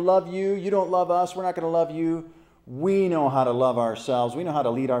not going to love you. You don't love us. We're not going to love you. We know how to love ourselves. We know how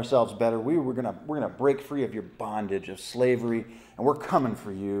to lead ourselves better. We're going to break free of your bondage of slavery, and we're coming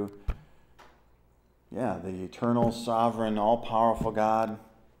for you. Yeah, the eternal, sovereign, all-powerful God,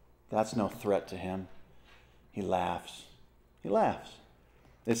 that's no threat to him. He laughs. He laughs.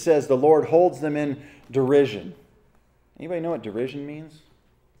 It says the Lord holds them in derision. Anybody know what derision means?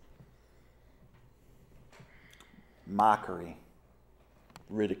 Mockery,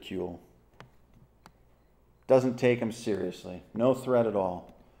 ridicule. Doesn't take them seriously. No threat at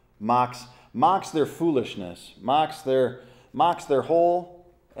all. Mocks their foolishness. Mocks their whole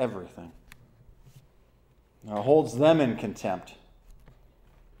everything. Holds them in contempt.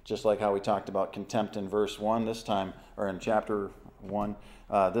 Just like how we talked about contempt in verse 1 this time, or in chapter 1.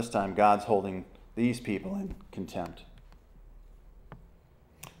 This time God's holding these people in contempt.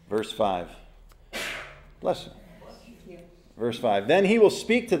 Verse 5. Bless you. Verse 5. Then he will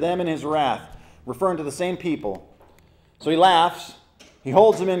speak to them in his wrath, referring to the same people. So he laughs. He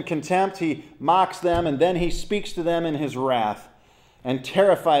holds them in contempt. He mocks them, and then he speaks to them in his wrath and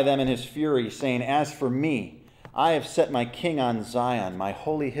terrify them in his fury, saying, As for me, I have set my king on Zion, my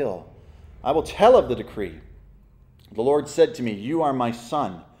holy hill. I will tell of the decree. The Lord said to me, You are my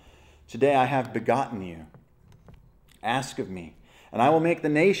son. Today I have begotten you. Ask of me, and I will make the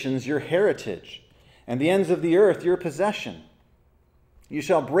nations your heritage, and the ends of the earth your possession. You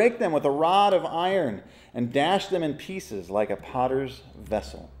shall break them with a rod of iron, and dash them in pieces like a potter's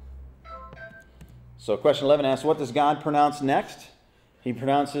vessel. So question 11 asks, what does God pronounce next? He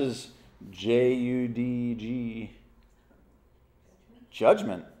pronounces J-U-D-G.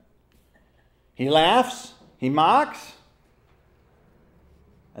 Judgment. He laughs, he mocks,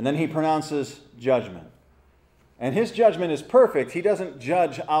 and then he pronounces judgment. And his judgment is perfect. He doesn't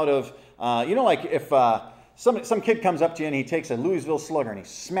judge out of, like if some kid comes up to you and he takes a Louisville Slugger and he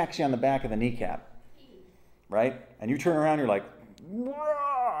smacks you on the back of the kneecap, right? And you turn around and you're like,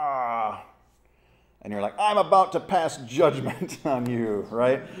 Rah! And you're like, I'm about to pass judgment on you,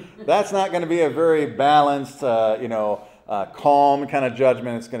 right? That's not going to be a very balanced, calm kind of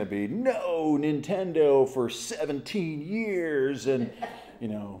judgment. It's going to be, no, Nintendo for 17 years, and,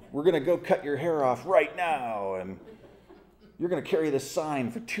 we're going to go cut your hair off right now, and you're going to carry this sign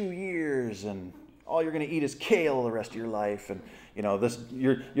for 2 years, and all you're going to eat is kale the rest of your life. And,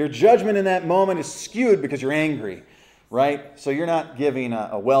 your judgment in that moment is skewed because you're angry, right? So you're not giving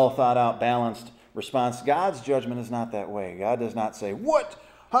a well thought out, balanced response. God's judgment is not that way. God does not say, what?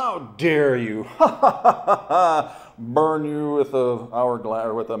 How dare you? Burn you with a hourglass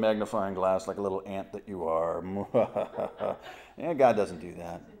or with a magnifying glass like a little ant that you are. Yeah, God doesn't do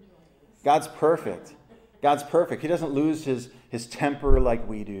that. God's perfect. God's perfect. He doesn't lose his temper like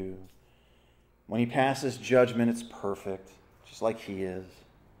we do. When he passes judgment, it's perfect, just like he is.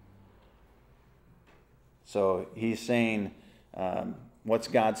 So he's saying, what's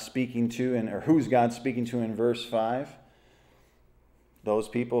God speaking to, or who's God speaking to in verse 5? Those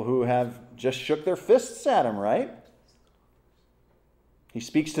people who have just shook their fists at him, right? He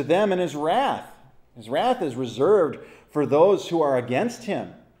speaks to them in his wrath. His wrath is reserved for those who are against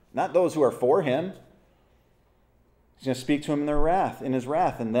him, not those who are for him. He's going to speak to him in his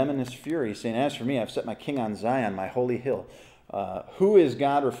wrath, and them in his fury, saying, As for me, I've set my king on Zion, my holy hill. Who is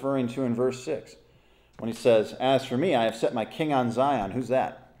God referring to in verse 6? When he says, As for me, I have set my king on Zion. Who's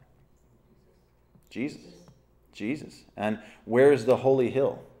that? Jesus. Jesus. And where's the holy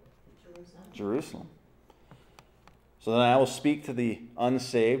hill? Jerusalem. So then I will speak to the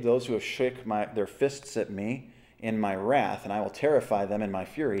unsaved, those who have shook their fists at me in my wrath, and I will terrify them in my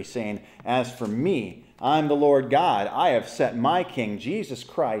fury, saying, As for me, I'm the Lord God. I have set my King, Jesus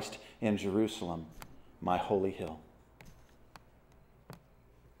Christ, in Jerusalem, my holy hill.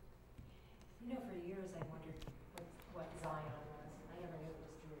 For years I wondered what Zion was. I never knew it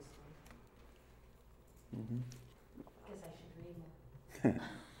was Jerusalem. Guess I should read more.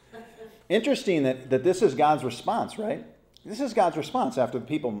 Interesting that this is God's response, right? This is God's response after the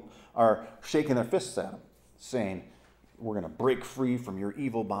people are shaking their fists at him, saying, we're going to break free from your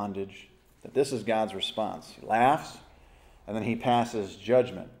evil bondage. That this is God's response. He laughs, and then he passes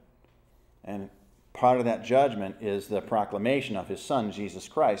judgment. And part of that judgment is the proclamation of his son, Jesus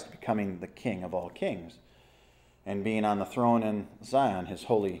Christ, becoming the King of all kings and being on the throne in Zion, his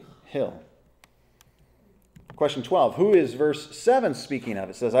holy hill. Question 12, who is verse 7 speaking of?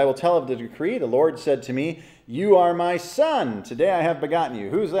 It says, I will tell of the decree. The Lord said to me, You are my son. Today I have begotten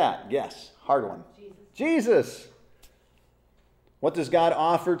you. Who's that? Guess. Hard one. Jesus. What does God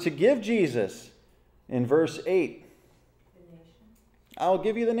offer to give Jesus? In verse 8. I will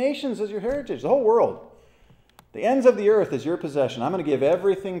give you the nations as your heritage, the whole world. The ends of the earth is your possession. I'm going to give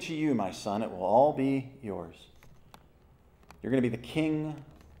everything to you, my son. It will all be yours. You're going to be the king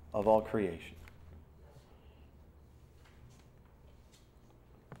of all creation.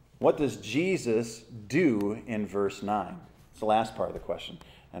 What does Jesus do in verse 9? It's the last part of the question.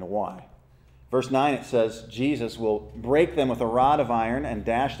 And why? Verse 9, it says, Jesus will break them with a rod of iron and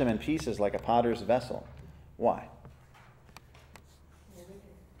dash them in pieces like a potter's vessel. Why?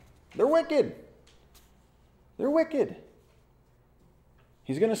 They're wicked. They're wicked.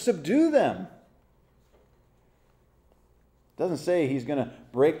 He's going to subdue them. It doesn't say he's going to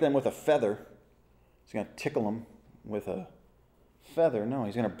break them with a feather. He's going to tickle them with a feather. No,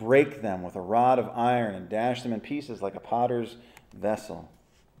 he's going to break them with a rod of iron and dash them in pieces like a potter's vessel.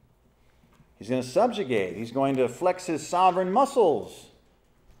 He's going to subjugate. He's going to flex his sovereign muscles.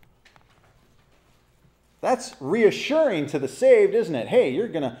 That's reassuring to the saved, isn't it?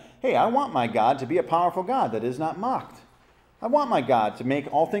 Hey, I want my God to be a powerful God that is not mocked. I want my God to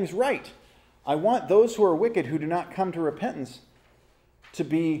make all things right. I want those who are wicked, who do not come to repentance, to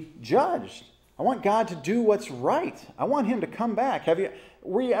be judged. I want God to do what's right. I want him to come back.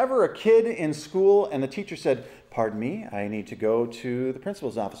 Were you ever a kid in school and the teacher said, "Pardon me, I need to go to the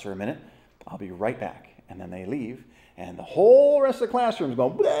principal's office for a minute. I'll be right back." And then they leave, and the whole rest of the classroom is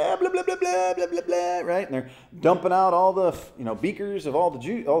going blah, blah, blah, blah, blah, blah, blah, blah, right? And they're dumping out all the beakers of all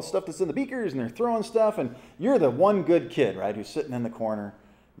the stuff that's in the beakers, and they're throwing stuff, and you're the one good kid, right, who's sitting in the corner.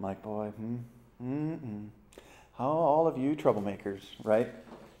 I'm like, boy, how all of you troublemakers, right?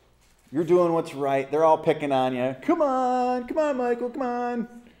 You're doing what's right. They're all picking on you. Come on, Michael, come on.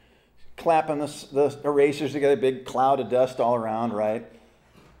 Clapping the erasers together, big cloud of dust all around, right?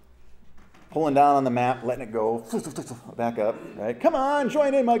 Pulling down on the map, letting it go, back up, right? Come on,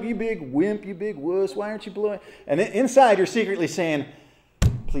 join in, Mike, you big wimp, you big wuss. Why aren't you blowing? And inside, you're secretly saying,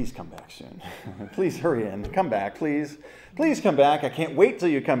 please come back soon. Please hurry in. Come back, please. Please come back. I can't wait till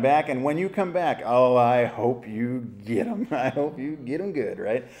you come back. And when you come back, oh, I hope you get them. I hope you get them good,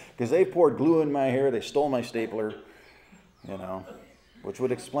 right? Because they poured glue in my hair. They stole my stapler, which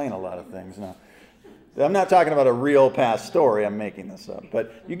would explain a lot of things. Now, I'm not talking about a real past story. I'm making this up.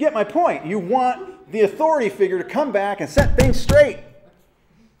 But you get my point. You want the authority figure to come back and set things straight,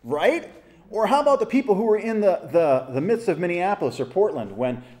 right? Or how about the people who were in the midst of Minneapolis or Portland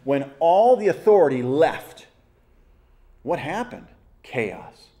when all the authority left? What happened?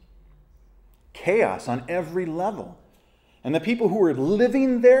 Chaos. Chaos on every level. And the people who were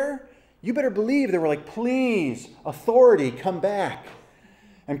living there, you better believe they were like, please, authority, come back.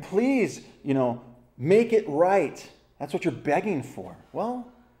 And please, make it right. That's what you're begging for.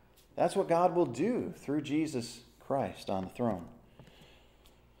 Well, that's what God will do through Jesus Christ on the throne.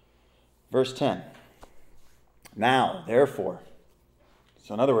 Verse 10. Now, therefore.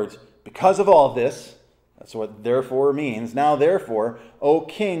 So in other words, because of all this, that's what therefore means. Now, therefore, O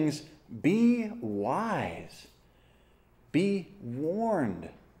kings, be wise. Be warned.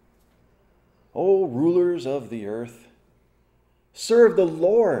 O rulers of the earth, serve the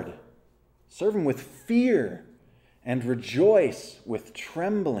Lord. Serve him with fear and rejoice with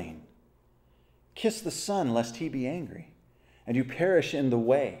trembling. Kiss the Son, lest he be angry, and you perish in the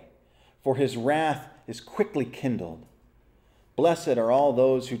way, for his wrath is quickly kindled. Blessed are all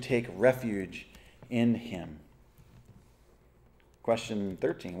those who take refuge in him. Question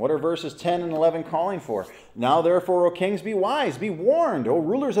 13. What are verses 10 and 11 calling for? Now therefore, O kings, be wise, be warned, O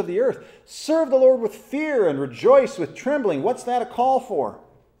rulers of the earth. Serve the Lord with fear and rejoice with trembling. What's that a call for?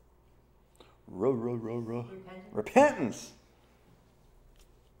 Repentance.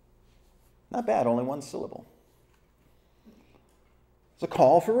 Not bad, only one syllable. It's a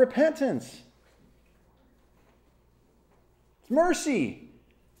call for repentance. It's mercy.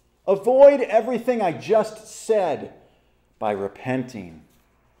 Avoid everything I just said by repenting.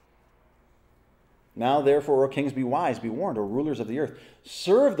 Now, therefore, O kings, be wise, be warned, O rulers of the earth.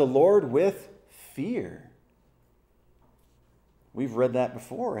 Serve the Lord with fear. We've read that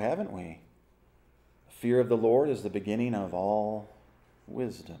before, haven't we? Fear of the Lord is the beginning of all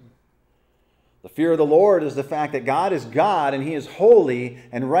wisdom. The fear of the Lord is the fact that God is God and he is holy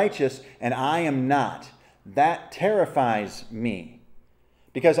and righteous and I am not. That terrifies me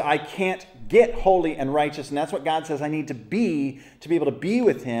because I can't get holy and righteous, and that's what God says I need to be able to be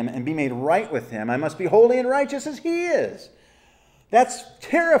with him and be made right with him. I must be holy and righteous as he is. That's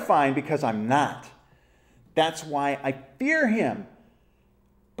terrifying because I'm not. That's why I fear him.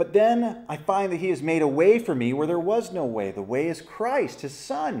 But then I find that he has made a way for me where there was no way. The way is Christ, his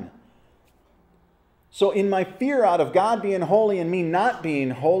Son. So in my fear out of God being holy and me not being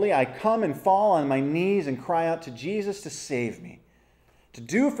holy, I come and fall on my knees and cry out to Jesus to save me, to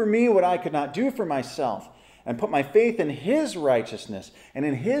do for me what I could not do for myself, and put my faith in his righteousness and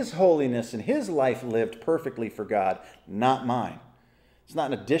in his holiness and his life lived perfectly for God, not mine. It's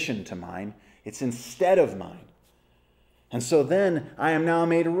not an addition to mine. It's instead of mine. And so then I am now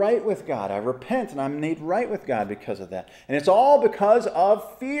made right with God. I repent and I'm made right with God because of that. And it's all because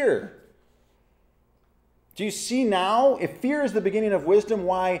of fear. Do you see now, if fear is the beginning of wisdom,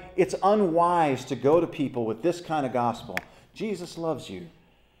 why it's unwise to go to people with this kind of gospel? Jesus loves you,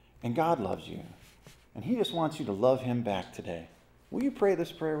 and God loves you, and he just wants you to love him back today. Will you pray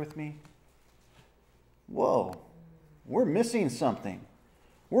this prayer with me? Whoa, we're missing something.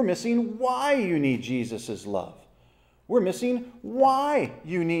 We're missing why you need Jesus' love. We're missing why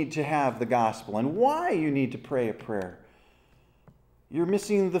you need to have the gospel and why you need to pray a prayer. You're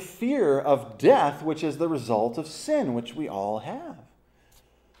missing the fear of death, which is the result of sin, which we all have.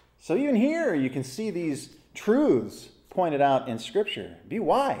 So even here, you can see these truths pointed out in Scripture. Be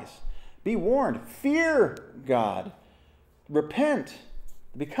wise. Be warned. Fear God. Repent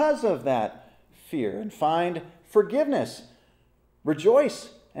because of that fear and find forgiveness. Rejoice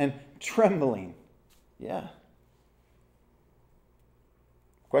and trembling. Yeah.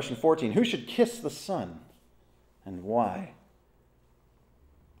 Question 14. Who should kiss the Son and why?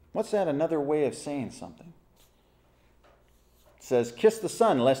 What's that another way of saying something? It says, kiss the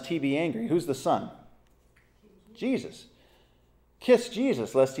Son, lest he be angry. Who's the Son? Jesus. Kiss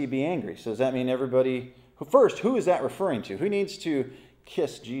Jesus, lest he be angry. So does that mean everybody... First, who is that referring to? Who needs to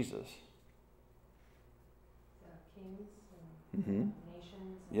kiss Jesus? Kings Mm-hmm. and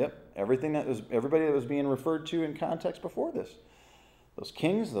nations. Yep. Everybody that was being referred to in context before this. Those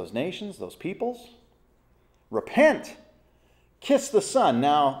kings, those nations, those peoples. Repent. Kiss the Son.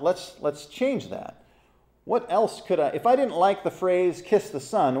 Now, let's change that. What else could I... If I didn't like the phrase kiss the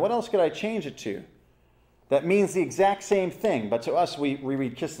Son, what else could I change it to? That means the exact same thing. But to us, we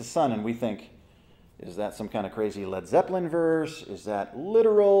read kiss the Son and we think, is that some kind of crazy Led Zeppelin verse? Is that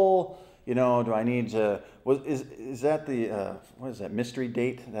literal? You know, do I need to... Is that the... what is that? Mystery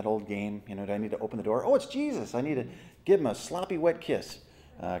Date? That old game? You know, do I need to open the door? Oh, it's Jesus. I need to give him a sloppy, wet kiss.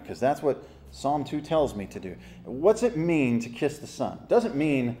 Because that's what Psalm 2 tells me to do. What's it mean to kiss the Son? It doesn't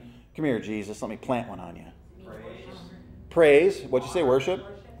mean, come here, Jesus, let me plant one on you. Praise. Praise. What'd you say? Worship?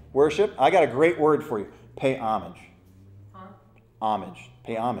 Worship. I got a great word for you. Pay homage. Huh? Homage.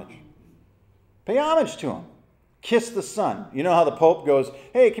 Pay homage. Pay homage to him. Kiss the Son. You know how the Pope goes,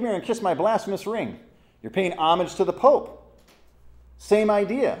 hey, come here and kiss my blasphemous ring. You're paying homage to the Pope. Same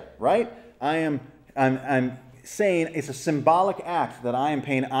idea, right? I'm saying it's a symbolic act that I am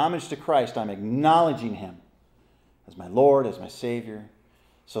paying homage to Christ. I'm acknowledging him as my Lord, as my Savior.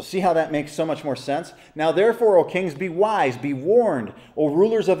 So see how that makes so much more sense? Now therefore, O kings, be wise, be warned, O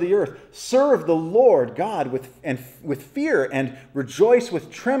rulers of the earth. Serve the Lord God with fear and rejoice with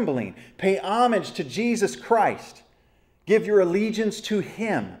trembling. Pay homage to Jesus Christ. Give your allegiance to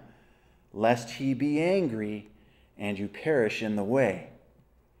him, lest he be angry and you perish in the way.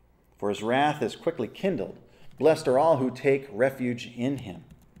 For his wrath is quickly kindled. Blessed are all who take refuge in him.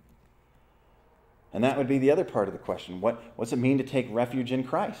 And that would be the other part of the question. What's it mean to take refuge in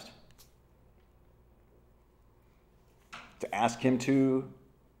Christ? To ask him to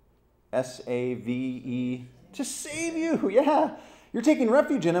S-A-V-E, to save you. Yeah. You're taking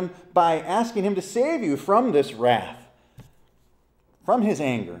refuge in him by asking him to save you from this wrath, from his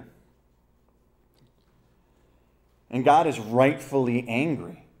anger. And God is rightfully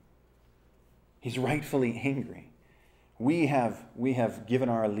angry. He's rightfully angry. We have given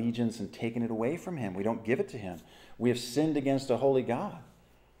our allegiance and taken it away from him. We don't give it to him. We have sinned against a holy God.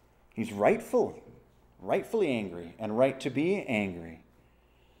 He's rightfully angry and right to be angry.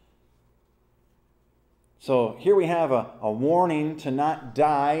 So here we have a warning to not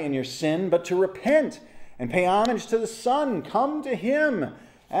die in your sin, but to repent and pay homage to the Son. Come to him.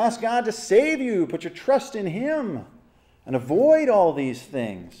 Ask God to save you. Put your trust in him and avoid all these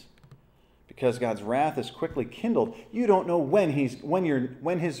things. Because God's wrath is quickly kindled. You don't know when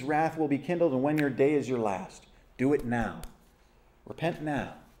his wrath will be kindled and when your day is your last. Do it now. Repent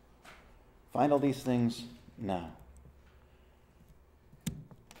now. Find all these things now.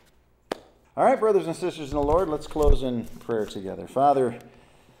 All right, brothers and sisters in the Lord, let's close in prayer together. Father,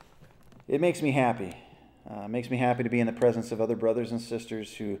 it makes me happy. It makes me happy to be in the presence of other brothers and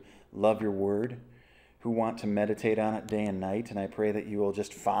sisters who love your word, who want to meditate on it day and night. And I pray that you will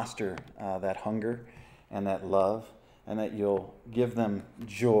just foster that hunger and that love, and that you'll give them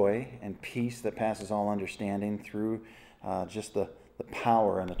joy and peace that passes all understanding through just the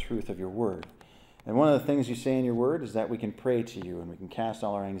power and the truth of your word. And one of the things you say in your word is that we can pray to you and we can cast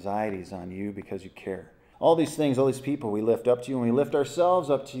all our anxieties on you because you care. All these things, all these people we lift up to you, and we lift ourselves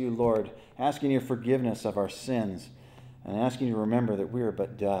up to you, Lord, asking your forgiveness of our sins, and asking you to remember that we are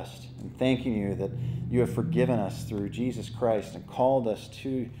but dust, and thanking you that you have forgiven us through Jesus Christ and called us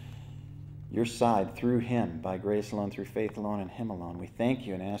to your side through him, by grace alone, through faith alone, and him alone. We thank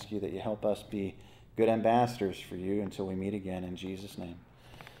you and ask you that you help us be good ambassadors for you until we meet again in Jesus' name.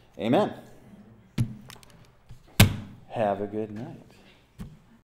 Amen. Have a good night.